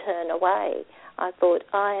 I would turn away. I thought,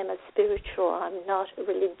 I am a spiritual, I'm not a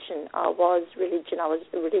religion. I was religion, I was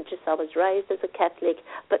religious, I was raised as a Catholic,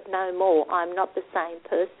 but no more. I'm not the same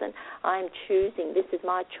person. I'm choosing. This is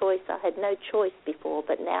my choice. I had no choice before,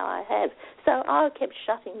 but now I have. So I kept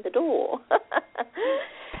shutting the door.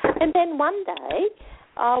 And then one day,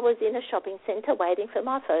 I was in a shopping centre waiting for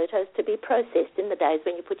my photos to be processed in the days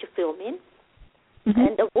when you put your film in. Mm-hmm.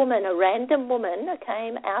 And a random woman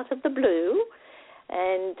came out of the blue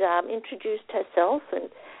and introduced herself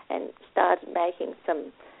and started making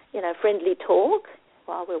some, friendly talk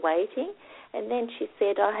while we're waiting. And then she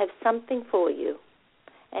said, I have something for you.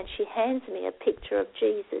 And she hands me a picture of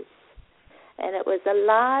Jesus. And it was a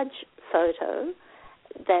large photo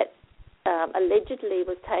that allegedly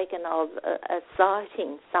was taken of a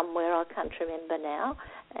sighting somewhere, I can't remember now,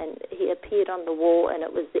 and he appeared on the wall, and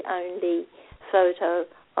it was the only photo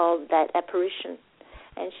of that apparition.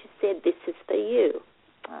 And she said, this is for you.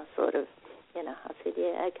 I sort of, I said,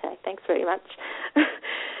 yeah, okay, thanks very much.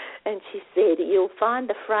 And she said, you'll find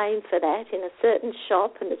the frame for that in a certain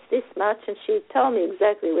shop, and it's this much, and she told me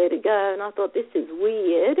exactly where to go, and I thought, this is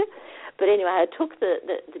weird. But anyway, I took the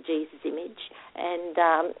Jesus image, and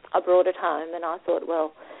I brought it home, and I thought,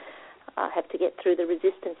 well, I have to get through the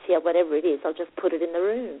resistance here, whatever it is, I'll just put it in the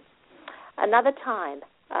room. Another time,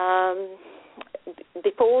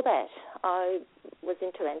 before that, I was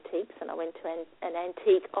into antiques, and I went to an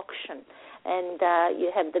antique auction, and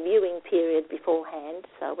you have the viewing period beforehand,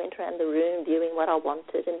 so I went around the room viewing what I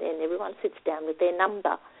wanted, and then everyone sits down with their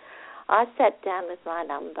number. I sat down with my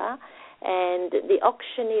number, and the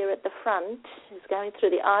auctioneer at the front is going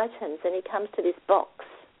through the items, and he comes to this box.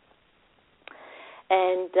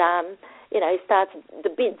 And, he starts the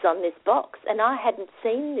bids on this box. And I hadn't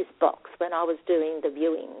seen this box when I was doing the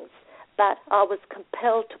viewings, but I was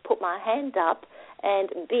compelled to put my hand up and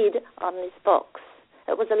bid on this box.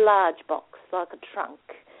 It was a large box, like a trunk,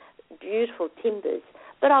 beautiful timbers,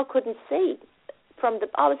 but I couldn't see.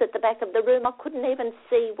 I was at the back of the room. I couldn't even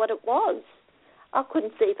see what it was. I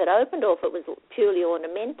couldn't see if it opened or if it was purely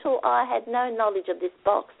ornamental. I had no knowledge of this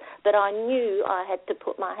box, but I knew I had to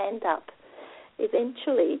put my hand up.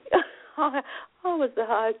 Eventually, I was the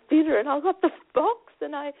highest bidder, and I got the box,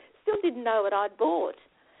 and I still didn't know what I'd bought.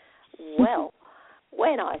 Well,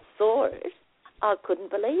 when I saw it, I couldn't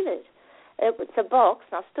believe it. It was a box,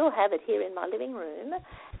 and I still have it here in my living room.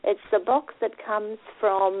 It's a box that comes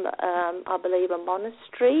from, I believe, a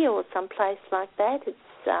monastery or some place like that.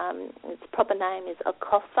 Its proper name is a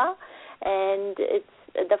coffer, and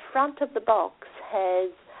the front of the box has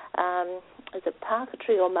is it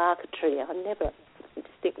parquetry or marquetry? I never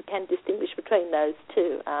can distinguish between those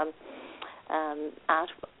two art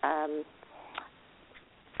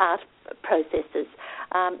processes.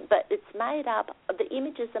 But it's made up. The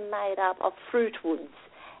images are made up of fruit woods,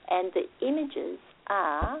 and the images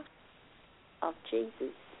are of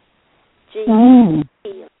Jesus. Jesus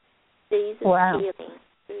healing. Jesus healing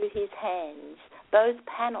through his hands. Those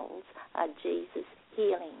panels are Jesus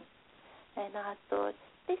healing. And I thought,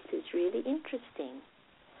 this is really interesting.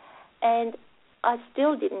 And I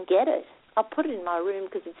still didn't get it. I put it in my room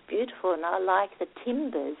because it's beautiful, and I like the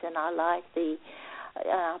timbers, and I like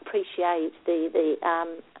appreciate the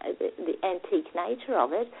antique nature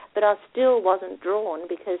of it, but I still wasn't drawn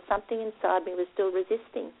because something inside me was still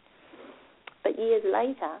resisting. But years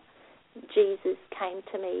later, Jesus came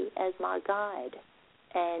to me as my guide,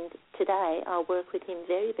 and today I work with him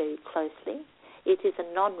very, very closely. It is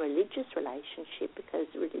a non-religious relationship because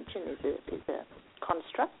religion is a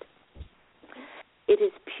construct. It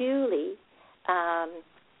is purely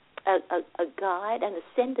a guide, an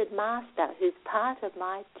ascended master who's part of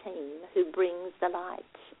my team who brings the light,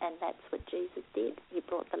 and that's what Jesus did. He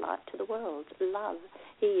brought the light to the world, love.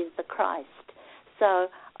 He is the Christ. So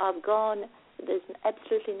I've gone, there's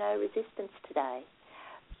absolutely no resistance today,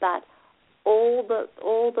 but all the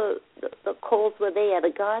calls were there,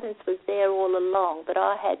 the guidance was there all along, but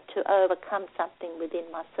I had to overcome something within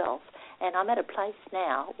myself, and I'm at a place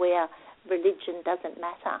now where religion doesn't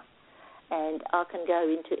matter. And I can go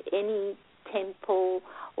into any temple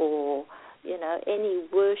or, any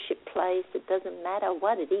worship place, it doesn't matter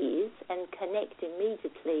what it is, and connect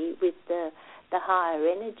immediately with the higher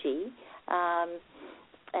energy,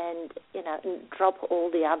 and drop all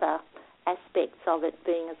the other aspects of it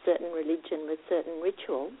being a certain religion with certain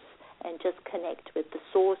rituals, and just connect with the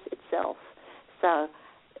source itself. So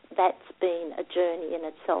that's been a journey in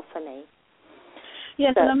itself for me.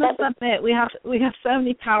 Yes, and I must admit, we have so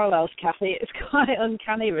many parallels, Cathy. It's quite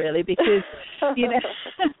uncanny, really, because,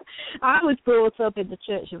 I was brought up in the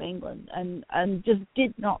Church of England and just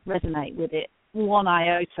did not resonate with it one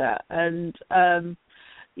iota, and,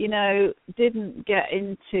 didn't get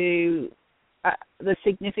into the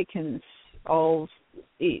significance of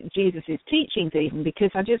Jesus' teachings even, because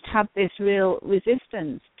I just had this real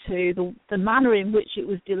resistance to the manner in which it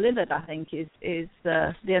was delivered, I think, is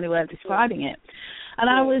the only way of describing it. And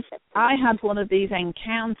I had one of these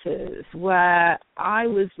encounters where I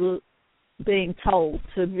was being told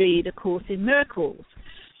to read A Course in Miracles.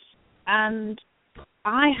 And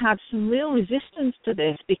I had some real resistance to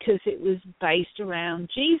this because it was based around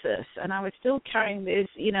Jesus. And I was still carrying this,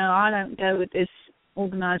 I don't go with this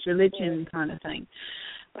organized religion kind of thing.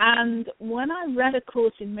 And when I read A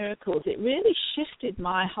Course in Miracles, it really shifted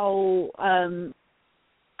my whole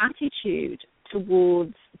attitude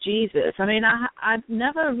towards Jesus. I mean, I've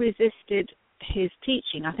never resisted his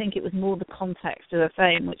teaching. I think it was more the context of the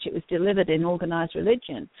way in which it was delivered in organized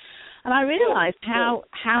religion. And I realized how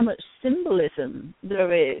much symbolism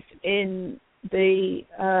there is in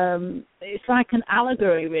it's like an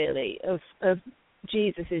allegory, really, of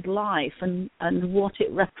Jesus' life and what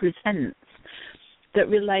it represents, that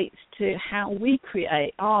relates to how we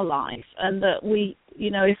create our life, and that we,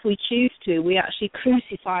 if we choose to, we actually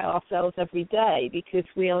crucify ourselves every day because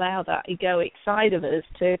we allow that egoic side of us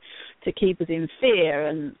to keep us in fear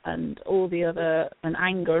and all the other, and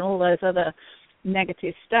anger and all those other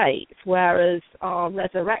negative states, whereas our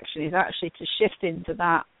resurrection is actually to shift into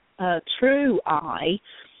that true I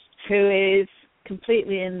who is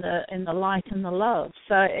completely in the light and the love.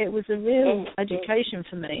 So it was a real education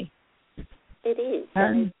for me. It is,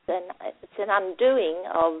 and it's an undoing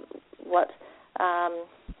of what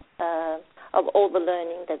of all the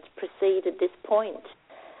learning that's preceded this point.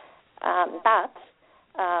 But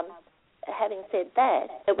having said that,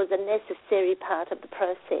 it was a necessary part of the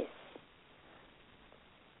process.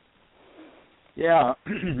 Yeah,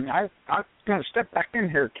 I'm going to step back in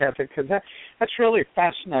here, Cathy, because that's really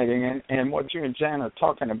fascinating, and what you and Jan are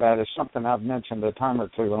talking about is something I've mentioned a time or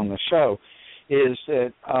two on the show, is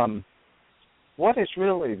that what is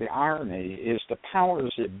really the irony is the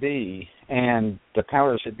powers that be, and the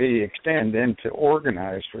powers that be extend into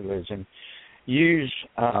organized religion, use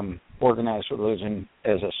organized religion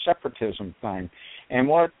as a separatism thing. And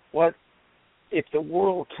what if the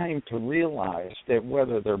world came to realize that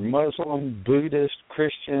whether they're Muslim, Buddhist,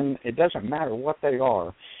 Christian, it doesn't matter what they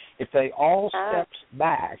are, if they all stepped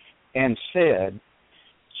back and said,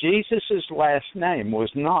 Jesus' last name was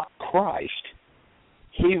not Christ,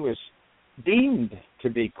 he was deemed to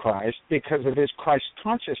be Christ because of his Christ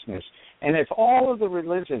consciousness. And if all of the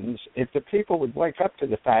religions, if the people would wake up to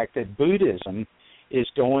the fact that Buddhism is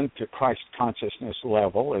going to Christ consciousness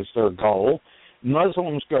level as their goal,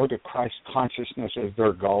 Muslims go to Christ consciousness as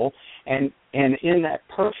their goal, and in that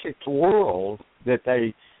perfect world that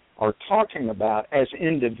they are talking about as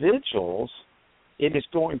individuals, it is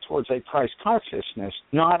going towards a Christ consciousness,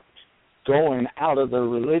 not going out of their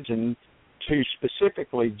religion to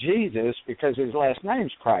specifically Jesus because his last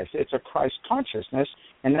name's Christ. It's a Christ consciousness,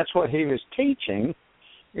 and that's what he was teaching.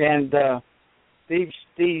 And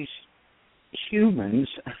these humans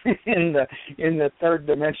in the third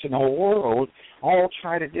dimensional world all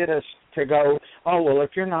try to get us to go, oh, well,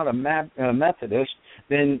 if you're not a Methodist,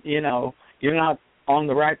 then, you're not on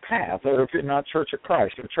the right path, or if you're not Church of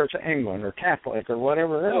Christ or Church of England or Catholic or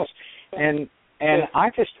whatever else. And I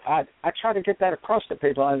try to get that across to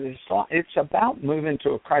people. And it's about moving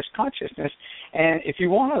to a Christ consciousness. And if you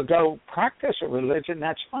want to go practice a religion,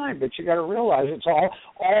 that's fine. But you got to realize it's all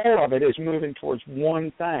of it is moving towards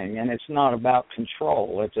one thing, and it's not about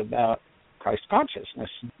control. It's about Christ consciousness.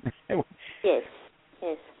 Yes.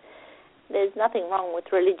 There's nothing wrong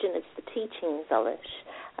with religion. It's the teachings of it.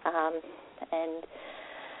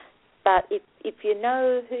 But if you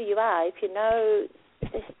know who you are, if you know,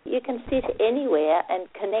 you can sit anywhere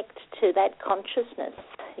and connect to that consciousness.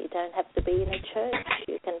 You don't have to be in a church.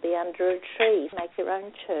 You can be under a tree, make your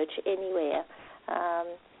own church anywhere.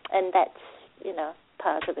 And that's,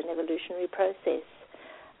 part of an evolutionary process.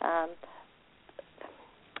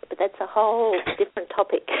 But that's a whole different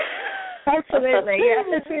topic. Absolutely, yes,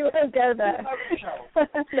 we will go there.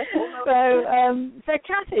 So,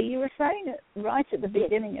 Cathy, you were saying right at the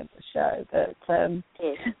beginning of the show that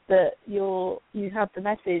that you have the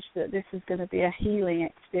message that this is going to be a healing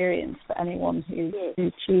experience for anyone who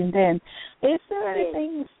tuned in. Is there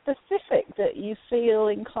anything specific that you feel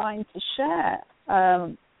inclined to share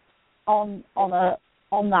on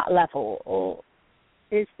that level, or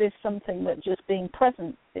is this something that just being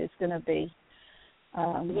present is going to be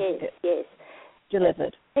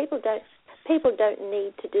delivered? People don't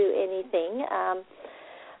need to do anything.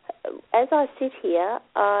 As I sit here,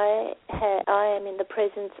 I am in the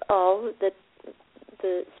presence of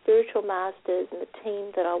the spiritual masters and the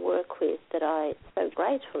team that I work with, that I so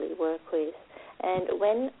gratefully work with. And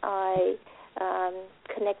when I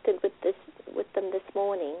connected with them this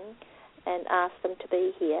morning and asked them to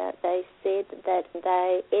be here, they said that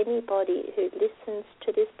anybody who listens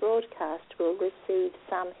to this broadcast will receive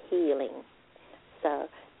some healing. So it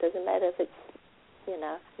doesn't matter if it's,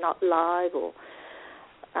 not live or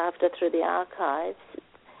after through the archives,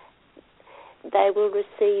 they will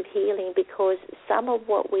receive healing because some of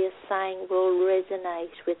what we are saying will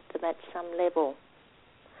resonate with them at some level.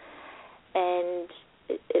 And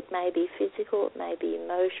it may be physical, it may be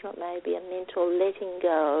emotional, it may be a mental letting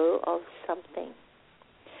go of something.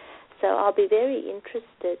 So I'll be very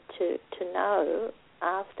interested to know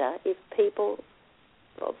after if people,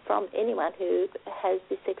 from anyone who has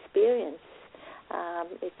this experience,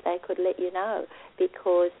 if they could let you know,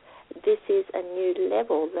 because this is a new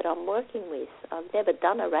level that I'm working with. I've never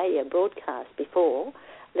done a radio broadcast before,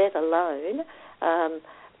 let alone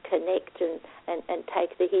connect and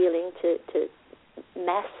take the healing to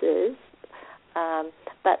masses,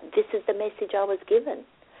 but this is the message I was given.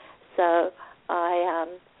 So I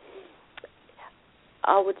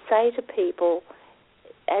would say to people,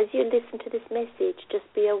 as you listen to this message,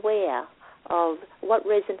 just be aware of what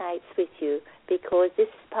resonates with you, because this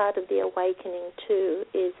is part of the awakening too,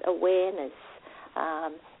 is awareness,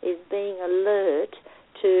 is being alert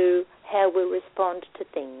to how we respond to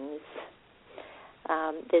things.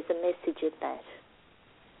 There's a message in that.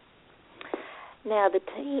 Now, the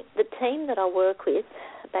team that I work with,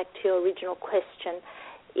 back to your original question,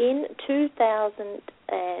 in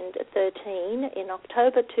 2013, in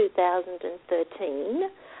October 2013,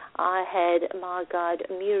 I had my guide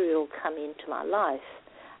Muriel come into my life.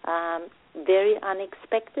 Very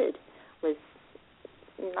unexpected. Was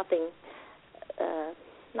nothing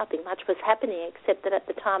much was happening, except that at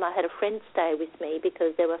the time I had a friend stay with me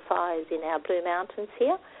because there were fires in our Blue Mountains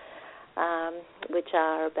here, which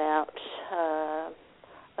are about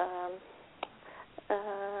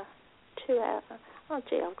 2 hours. Oh,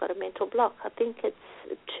 gee, I've got a mental block. I think it's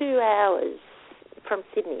 2 hours from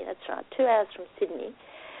Sydney. That's right, 2 hours from Sydney.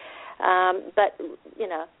 But,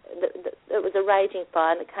 it was a raging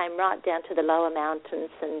fire, and it came right down to the lower mountains,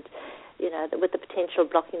 and, with the potential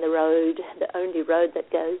blocking the road, the only road that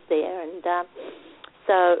goes there. And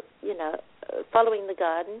so, following the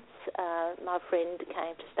guidance, my friend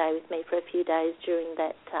came to stay with me for a few days during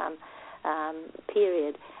that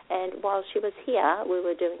period. And while she was here, we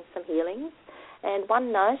were doing some healings. And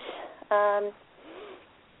one night, I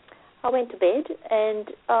went to bed,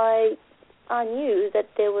 and I knew that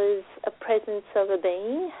there was a presence of a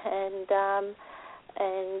being, and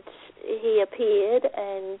he appeared,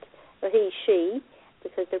 and she,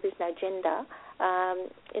 because there is no gender,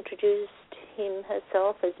 introduced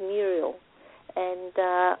herself as Muriel. And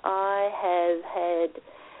I have had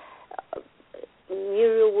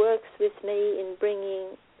Muriel works with me in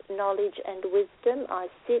bringing knowledge and wisdom. I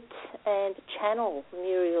sit and channel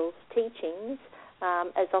Muriel's teachings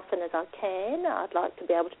as often as I can. I'd like to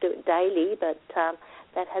be able to do it daily, but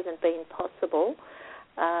that hasn't been possible.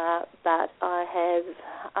 But I have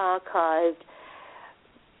archived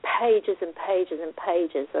pages and pages and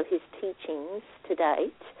pages of his teachings to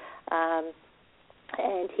date,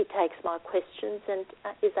 and he takes my questions and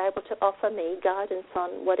is able to offer me guidance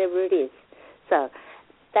on whatever it is. So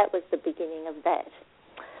that was the beginning of that.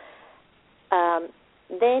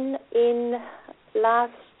 Then in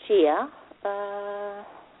last year,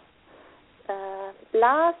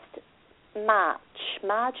 last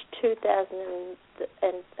March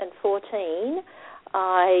 2014,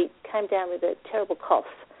 I came down with a terrible cough,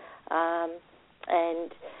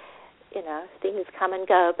 and things come and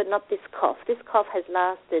go, but not this cough. This cough has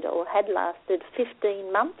lasted, or had lasted,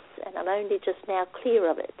 15 months, and I'm only just now clear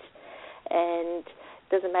of it. And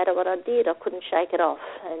doesn't matter what I did, I couldn't shake it off.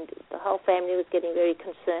 And the whole family was getting very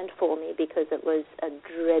concerned for me because it was a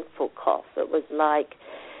dreadful cough. It was like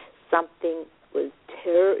something is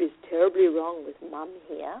terribly wrong with Mum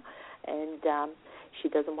here, and she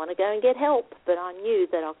doesn't want to go and get help. But I knew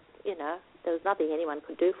that there was nothing anyone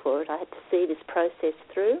could do for it. I had to see this process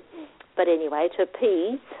through. But anyway, to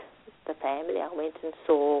appease the family, I went and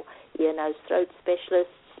saw ear, nose, throat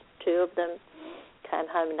specialists, 2 of them. Came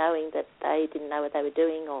home knowing that they didn't know what they were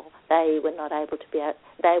doing, or they were not able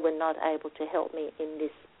to help me in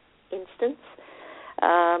this instance.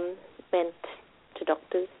 Went to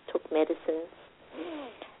doctors, took medicines.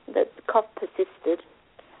 The cough persisted.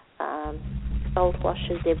 Salt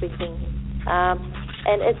washes, everything.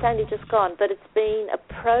 And it's only just gone, but it's been a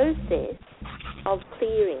process of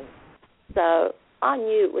clearing. So I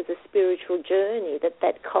knew it was a spiritual journey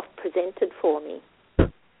that cough presented for me.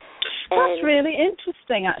 That's really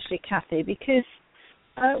interesting, actually, Cathy, because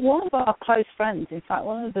one of our close friends, in fact,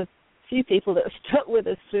 one of the few people that have stuck with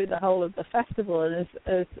us through the whole of the festival and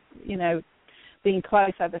has been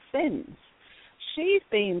close ever since, she's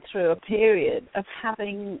been through a period of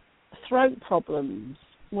having throat problems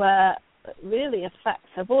where it really affects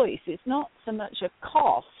her voice. It's not so much a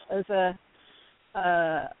cough as I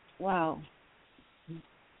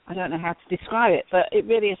don't know how to describe it, but it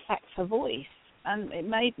really affects her voice. And it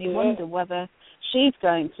made me wonder whether she's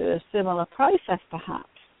going through a similar process, perhaps.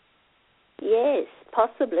 Yes,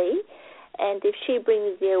 possibly. And if she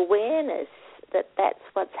brings the awareness that that's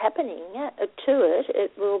what's happening to it,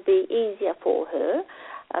 it will be easier for her.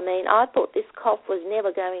 I mean, I thought this cough was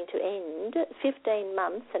never going to end. 15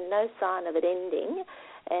 months and no sign of it ending.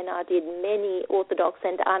 And I did many orthodox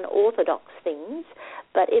and unorthodox things,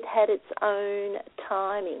 but it had its own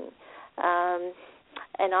timing.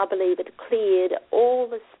 And I believe it cleared all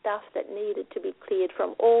the stuff that needed to be cleared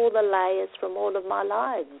from all the layers from all of my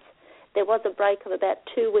lives. There was a break of about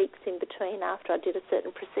 2 weeks in between after I did a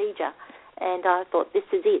certain procedure, and I thought, this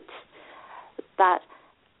is it. But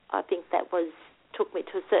I think that took me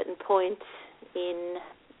to a certain point in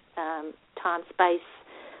time, space,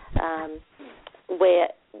 where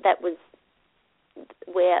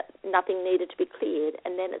nothing needed to be cleared,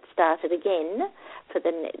 and then it started again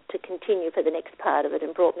to continue for the next part of it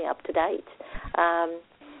and brought me up to date.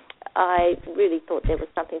 I really thought there was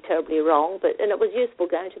something terribly wrong, and it was useful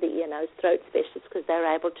going to the ear, nose, throat specialist because they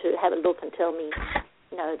were able to have a look and tell me,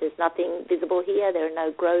 no, there's nothing visible here, there are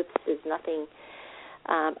no growths, there's nothing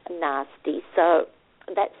nasty. So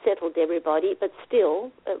that settled everybody, but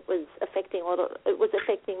still it was affecting my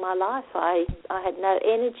life. I had no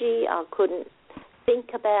energy. I couldn't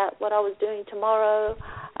think about what I was doing tomorrow.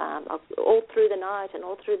 All through the night and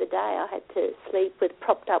all through the day, I had to sleep with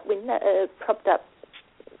propped up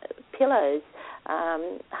pillows,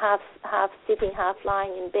 half sitting, half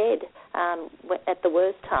lying in bed at the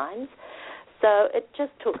worst times. So it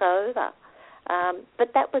just took over.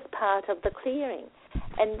 But that was part of the clearing.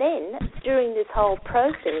 And then during this whole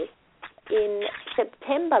process, in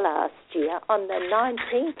September last year, on the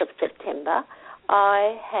 19th of September,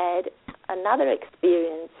 I had another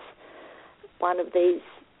experience, one of these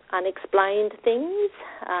unexplained things,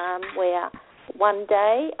 where one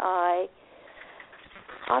day I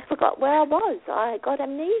forgot where I was. I got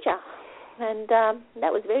amnesia, and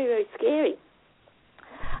that was very, very scary.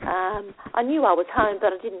 I knew I was home,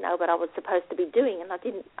 but I didn't know what I was supposed to be doing, and I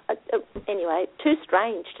didn't. Anyway, too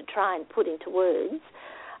strange to try and put into words.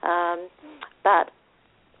 But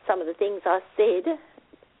some of the things I said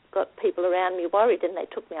got people around me worried, and they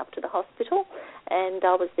took me up to the hospital, and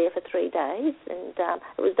I was there for 3 days, and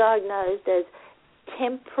it was diagnosed as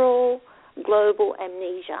temporal global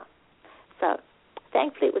amnesia. So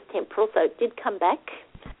thankfully it was temporal, so it did come back,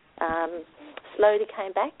 slowly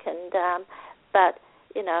came back, and but,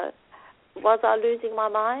 was I losing my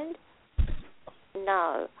mind?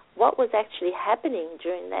 No. what was actually happening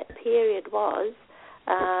during that period was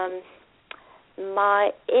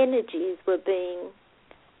my energies were being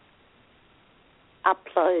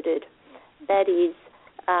uploaded. That is,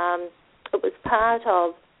 it was part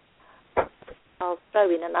of, I'll throw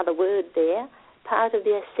in another word there, part of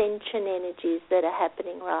the ascension energies that are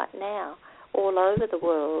happening right now all over the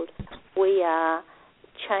world. We are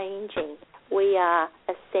changing. We are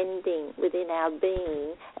ascending within our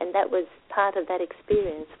being, and that was part of that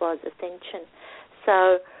experience was ascension.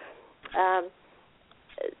 So,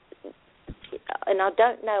 and I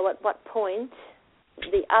don't know at what point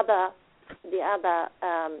the other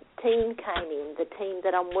team came in, the team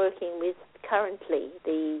that I'm working with currently,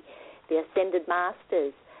 the Ascended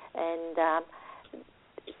Masters, and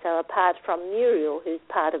so apart from Muriel, who's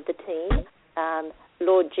part of the team,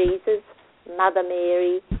 Lord Jesus, Mother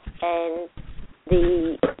Mary, and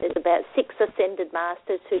there's about 6 Ascended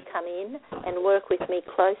Masters who come in and work with me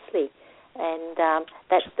closely, and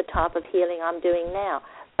that's the type of healing I'm doing now.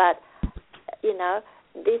 But, you know,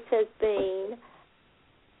 this has been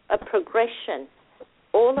a progression.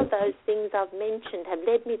 All of those things I've mentioned have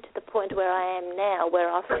led me to the point where I am now,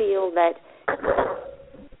 where I feel that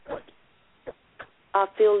I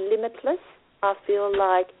feel limitless. I feel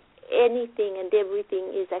like anything and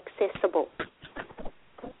everything is accessible.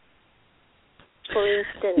 For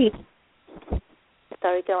instance,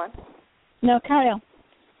 sorry, go on. No, carry on.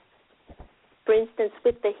 For instance,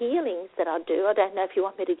 with the healings that I do, I don't know if you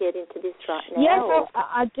want me to get into this right now. Yes,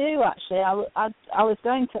 I do actually. I was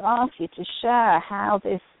going to ask you to share how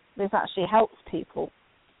this actually helps people,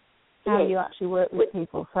 how you actually work with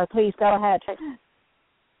people. So please go ahead.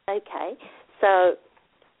 Okay. So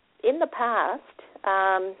in the past,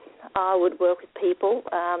 I would work with people,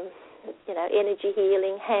 you know, energy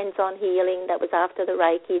healing, hands-on healing. That was after the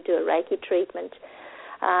Reiki, do a Reiki treatment.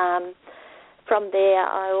 From there,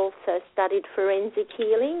 I also studied forensic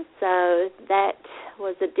healing, so that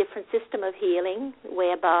was a different system of healing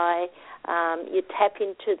whereby you tap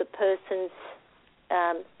into the person's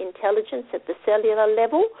intelligence at the cellular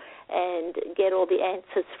level and get all the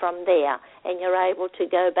answers from there, and you're able to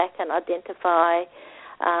go back and identify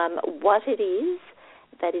what it is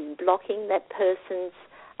that is blocking that person's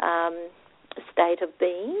state of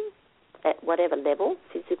being at whatever level,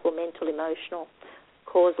 physical, mental, emotional,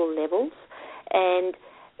 causal levels. And,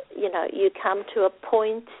 you know, you come to a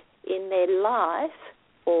point in their life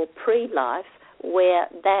or pre-life where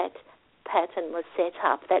that pattern was set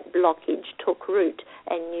up, that blockage took root,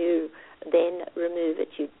 and you then remove it.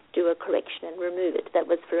 You do a correction and remove it. That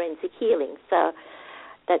was forensic healing. So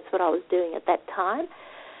that's what I was doing at that time.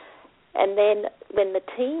 And then when the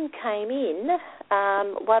team came in,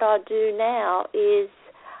 what I do now is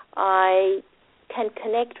I can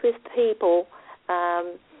connect with people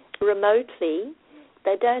remotely.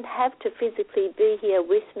 They don't have to physically be here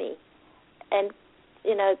with me. And,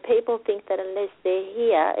 you know, people think that unless they're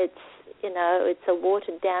here, it's, you know, it's a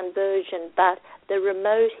watered-down version, but the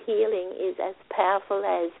remote healing is as powerful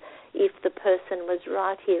as if the person was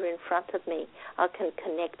right here in front of me. I can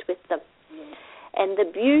connect with them. And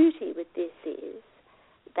the beauty with this is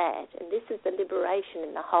that, and this is the liberation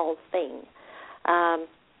in the whole thing,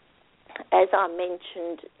 as I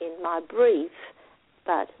mentioned in my brief,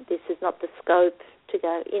 but this is not the scope to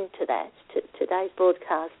go into that. Today's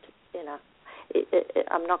broadcast, you know,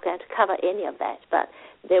 I'm not going to cover any of that, but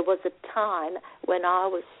there was a time when I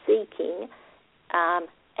was seeking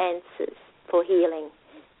answers for healing,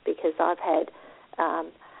 because I've had,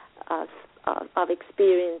 I've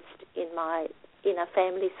experienced in my inner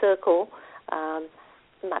family circle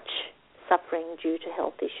much suffering due to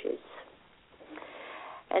health issues.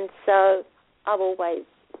 And so I've always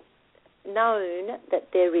known that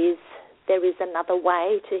there is another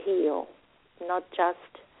way to heal, not just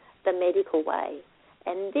the medical way.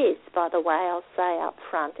 And this, by the way, I'll say up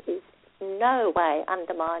front, is no way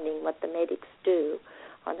undermining what the medics do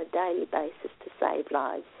on a daily basis to save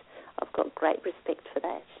lives. I've got great respect for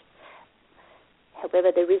that.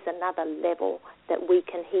 However, there is another level that we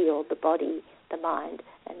can heal the body, the mind,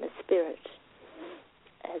 and the spirit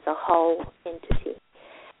as a whole entity.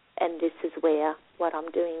 And this is where what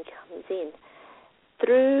I'm doing comes in.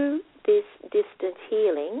 Through this distant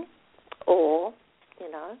healing, or,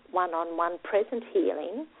 you know, one-on-one present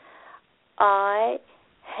healing, I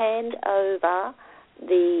hand over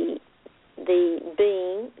the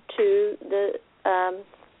being to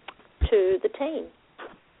the team.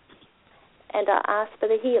 And I ask for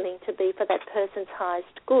the healing to be for that person's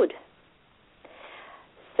highest good.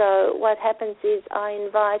 So what happens is I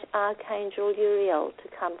invite Archangel Uriel to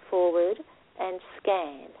come forward and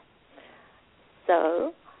scan.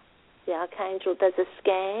 So the Archangel does a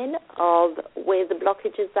scan of where the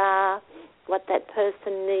blockages are, what that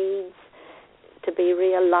person needs to be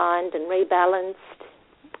realigned and rebalanced,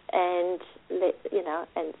 and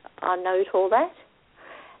and I note all that.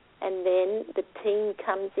 And then the team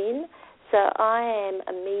comes in. So I am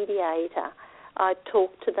a mediator. I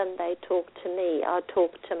talk to them, they talk to me. I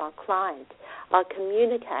talk to my client. I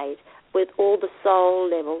communicate with all the soul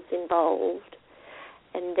levels involved.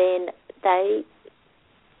 And then they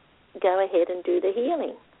go ahead and do the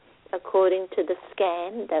healing according to the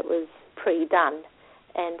scan that was pre-done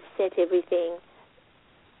and set everything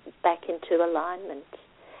back into alignment.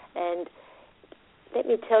 And let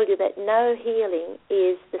me tell you that no healing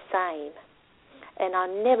is the same. And I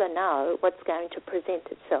never know what's going to present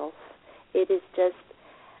itself. It is just,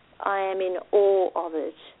 I am in awe of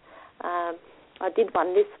it. I did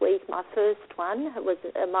one this week, my first one. It was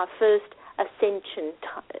my first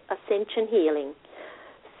ascension healing.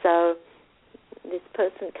 So this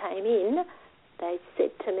person came in, they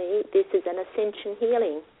said to me, this is an ascension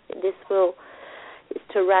healing. This is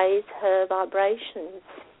to raise her vibrations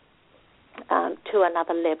to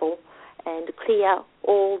another level and clear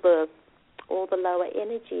all the lower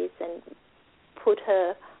energies and put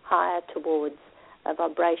her higher towards a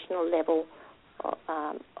vibrational level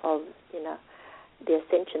of the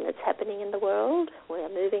ascension that's happening in the world. We are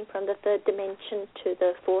moving from the third dimension to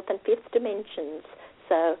the fourth and fifth dimensions.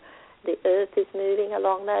 So the earth is moving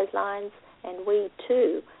along those lines, and we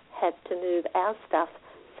too have to move our stuff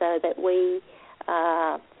so that we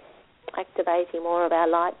are activating more of our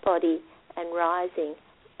light body and rising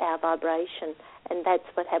our vibration. And that's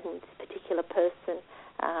what happened with this particular person.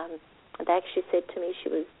 They actually said to me she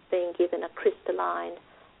was being given a crystalline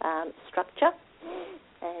structure,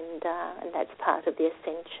 and that's part of the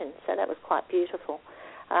ascension. So that was quite beautiful.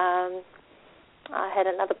 I had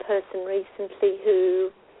another person recently who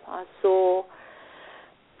I saw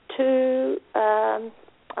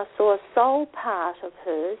I saw a soul part of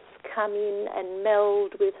hers come in and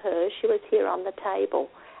meld with her. She was here on the table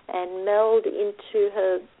and meld into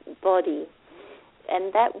her body.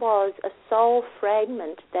 And that was a soul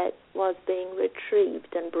fragment that was being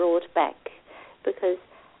retrieved and brought back, because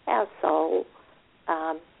our soul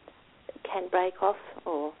can break off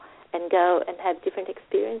and go and have different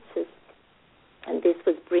experiences. And this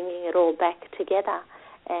was bringing it all back together.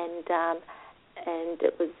 And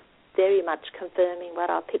it was very much confirming what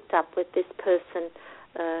I picked up with this person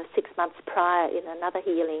 6 months prior in another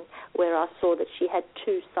healing, where I saw that she had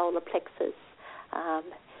 2 solar plexus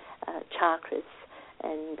chakras.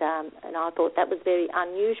 And I thought that was very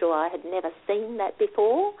unusual. I had never seen that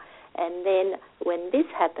before. And then when this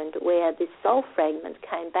happened, where this soul fragment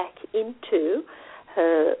came back into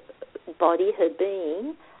her body, her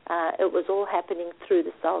being, it was all happening through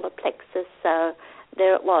the solar plexus. So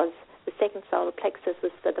there it was. The second solar plexus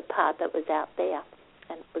was for the part that was out there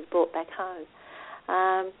and was brought back home.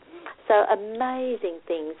 So amazing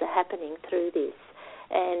things are happening through this.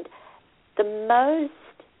 And the most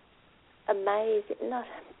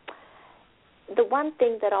the one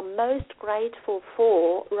thing that I'm most grateful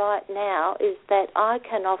for right now is that I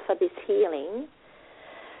can offer this healing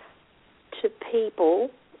to people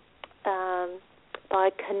by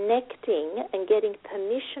connecting and getting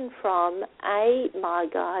permission from A, my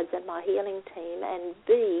guides and my healing team, and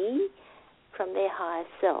B, from their higher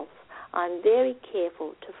self. I'm very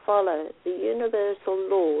careful to follow the universal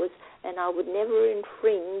laws, and I would never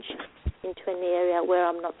infringe into an area where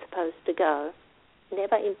I'm not supposed to go.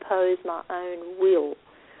 Never impose my own will.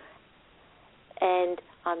 And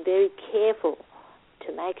I'm very careful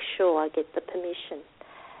to make sure I get the permission.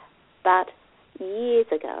 But years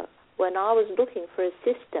ago, when I was looking for a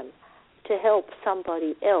system to help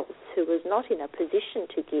somebody else who was not in a position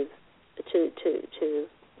to give, to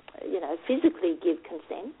physically give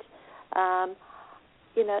consent,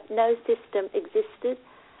 no system existed.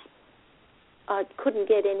 I couldn't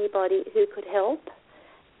get anybody who could help,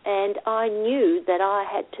 and I knew that I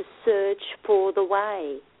had to search for the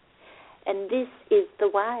way, and this is the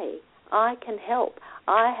way. I can help.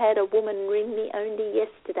 I had a woman ring me only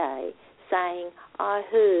yesterday saying, I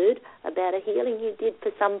heard about a healing you did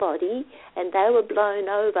for somebody, and they were blown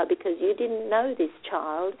over because you didn't know this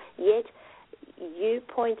child, yet you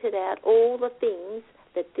pointed out all the things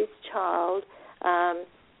that this child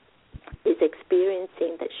is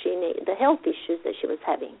experiencing, that she the health issues that she was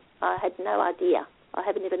having. I had no idea. I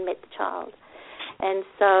haven't even met the child. And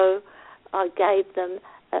so I gave them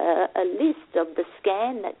a list of the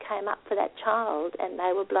scan that came up for that child, and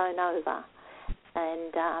they were blown over.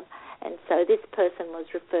 And so this person was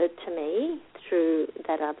referred to me through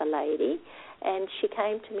that other lady, and she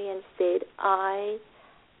came to me and said, I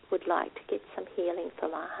would like to get some healing for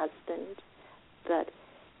my husband, but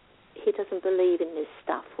he doesn't believe in this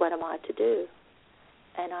stuff. What am I to do?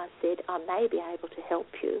 And I said, I may be able to help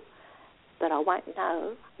you, but I won't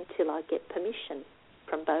know until I get permission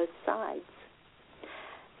from both sides.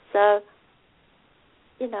 So,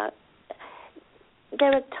 you know,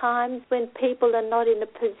 there are times when people are not in a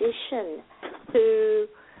position to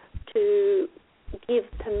give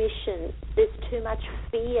permission. There's too much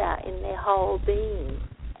fear in their whole being.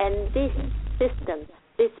 And this system,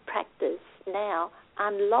 this practice now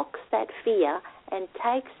unlocks that fear and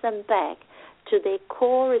takes them back to their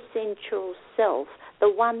core essential self, the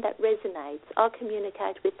one that resonates. I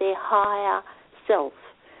communicate with their higher self.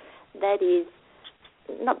 That is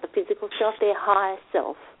not the physical self, their higher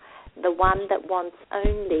self, the one that wants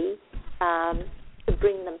only to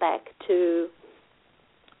bring them back to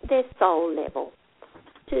their soul level,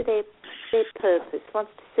 to their purpose,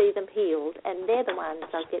 wants to see them healed, and they're the ones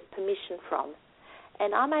I get permission from.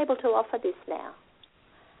 And I'm able to offer this now.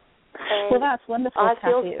 And well, that's wonderful, I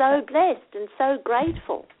feel Cathy. so blessed and so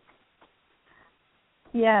grateful.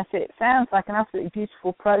 Yes, it sounds like an absolutely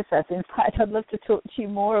beautiful process. In fact, I'd love to talk to you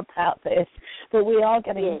more about this, but we are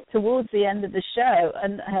getting towards the end of the show,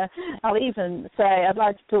 and I'll even say I'd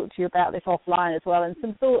like to talk to you about this offline as well, and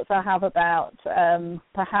some thoughts I have about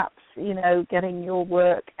perhaps, you know, getting your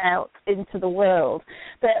work out into the world.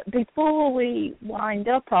 But before we wind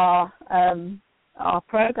up our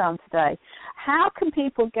program today, how can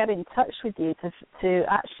people get in touch with you to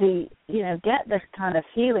actually, you know, get this kind of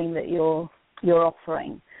healing that you're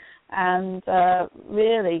offering and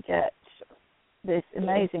really get this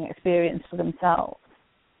amazing experience for themselves?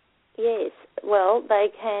 Yes, well,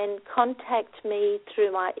 they can contact me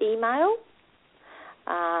through my email,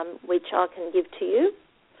 which I can give to you.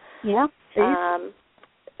 Yeah, please.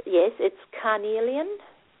 Yes, it's Carnelian,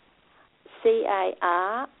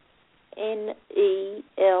 Carnelian,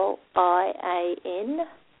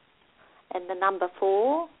 and the number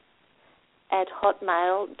 4 at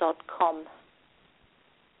hotmail.com.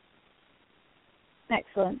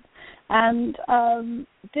 Excellent. And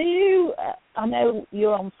do you, I know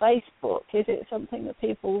you're on Facebook, is it something that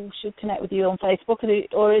people should connect with you on Facebook,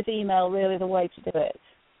 or is email really the way to do it?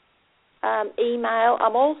 Email.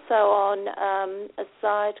 I'm also on a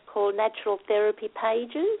site called Natural Therapy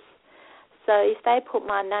Pages. So if they put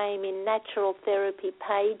my name in Natural Therapy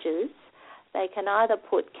Pages, they can either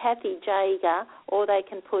put Cathy Jager or they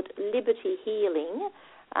can put Liberty Healing.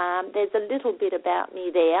 There's a little bit about me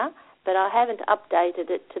there, but I haven't updated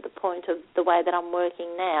it to the point of the way that I'm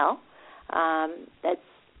working now. That's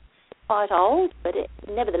quite old, but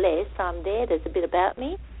nevertheless, I'm there. There's a bit about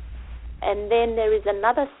me. And then there is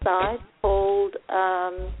another site called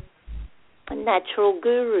Natural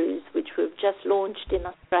Gurus, which we've just launched in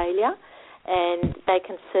Australia, and they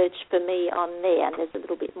can search for me on there, and there's a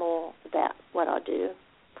little bit more about what I do.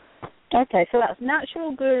 Okay, so that's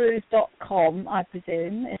naturalgurus.com, I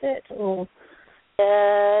presume, is it? Or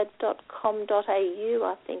 .com.au,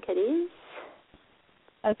 I think it is.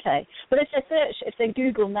 Okay, but if they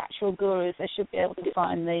Google Natural Gurus, they should be able to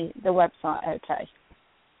find the website. Okay.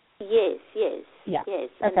 Yes. Yeah. Yes.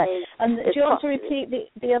 Okay. And do you want to repeat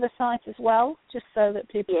the other site as well, just so that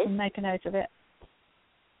people can make a note of it?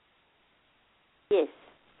 Yes.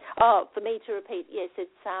 Oh, for me to repeat, yes,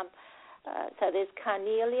 it's so there's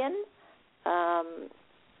Carnelian,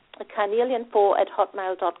 Carnelian4 at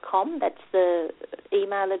hotmail.com. That's the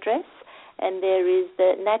email address, and there is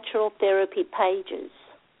the Natural Therapy Pages,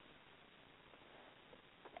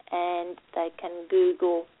 and they can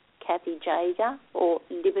Google Cathy Jager or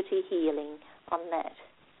Liberty Healing on that.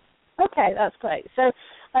 Okay, that's great. So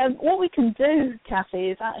what we can do, Cathy,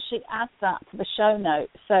 is actually add that to the show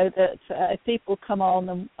notes so that if people come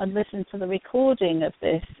on and listen to the recording of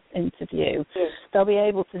this interview, they'll be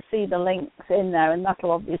able to see the links in there, and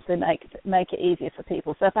that'll obviously make it easier for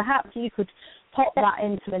people. So perhaps you could pop that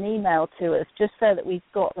into an email to us just so that we've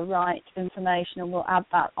got the right information, and we'll add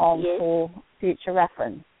that on for future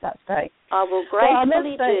reference. That's great. I will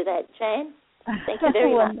gratefully do that, Jan. Thank you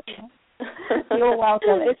very much. You're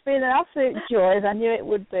welcome. It's been an absolute joy, as I knew it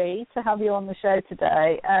would be, to have you on the show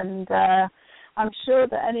today. And I'm sure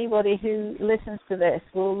that anybody who listens to this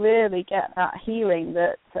will really get that healing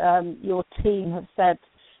that your team have said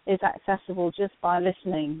is accessible just by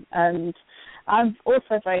listening. And I'm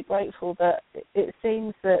also very grateful that it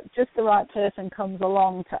seems that just the right person comes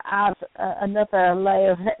along to add another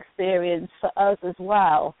layer of experience for us as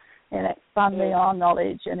well, in expanding our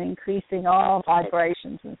knowledge and increasing our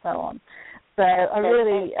vibrations and so on. So I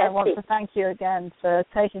really want to thank you again for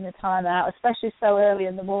taking the time out, especially so early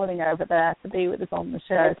in the morning over there, to be with us on the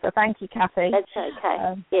show. So thank you, Cathy. That's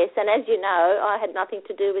okay. Yes, and as you know, I had nothing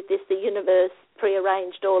to do with this. The universe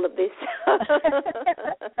prearranged all of this.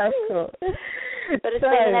 Of course. But it's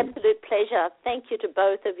been an absolute pleasure. Thank you to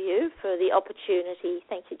both of you for the opportunity.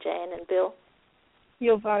 Thank you, Jan and Bill.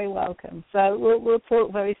 You're very welcome. So we'll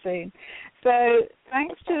talk very soon. So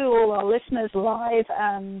thanks to all our listeners live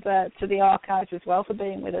and to the archives as well for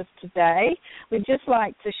being with us today. We'd just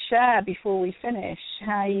like to share before we finish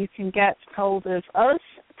how you can get hold of us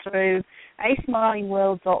through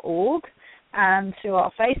aSmilingWorld.org and through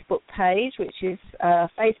our Facebook page, which is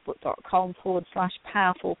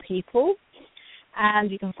facebook.com/powerfulpeople.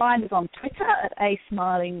 And you can find us on Twitter at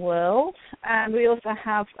aSmilingWorld. And we also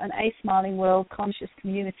have an aSmilingWorld Conscious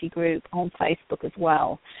Community group on Facebook as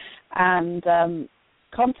well. And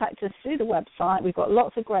contact us through the website. We've got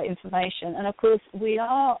lots of great information. And, of course, we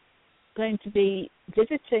are going to be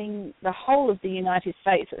visiting the whole of the United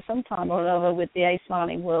States at some time or other with the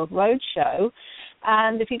aSmilingWorld Roadshow.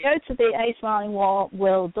 And if you go to the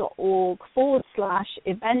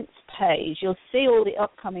aSmilingWorld.org/events page, you'll see all the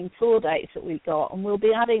upcoming tour dates that we've got, and we'll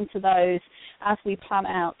be adding to those as we plan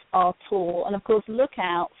out our tour. And, of course, look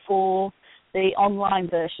out for the online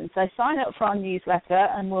version. So sign up for our newsletter,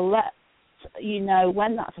 and we'll let you know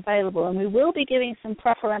when that's available. And we will be giving some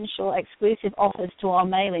preferential exclusive offers to our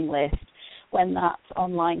mailing list when that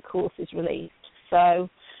online course is released. So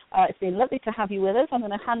it's been lovely to have you with us. I'm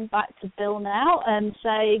going to hand back to Bill now and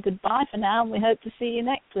say goodbye for now, and we hope to see you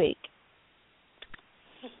next week.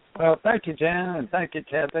 Well, thank you, Jan, and thank you,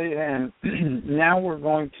 Cathy. And now we're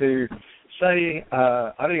going to say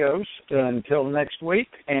adios until next week,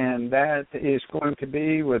 and that is going to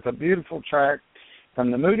be with a beautiful track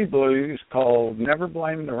from the Moody Blues called Never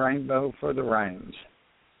Blame the Rainbow for the Rains.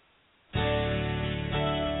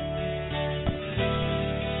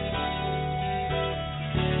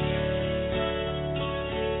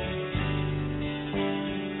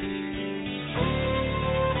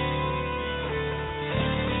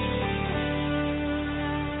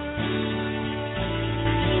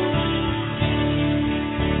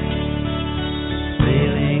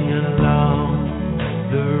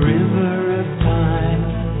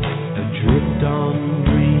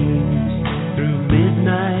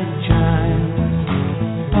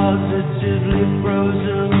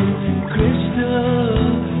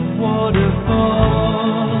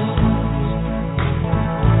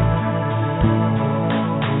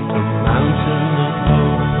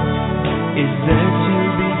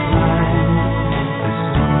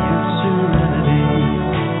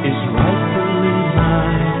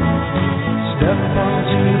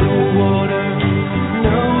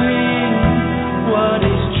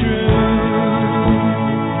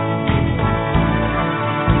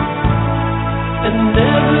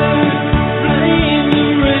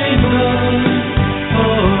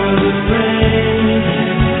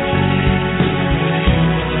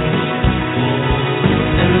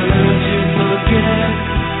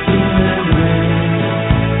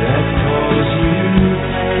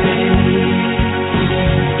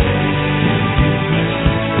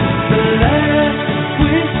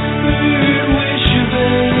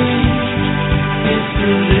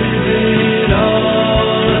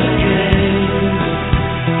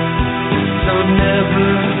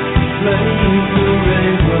 Never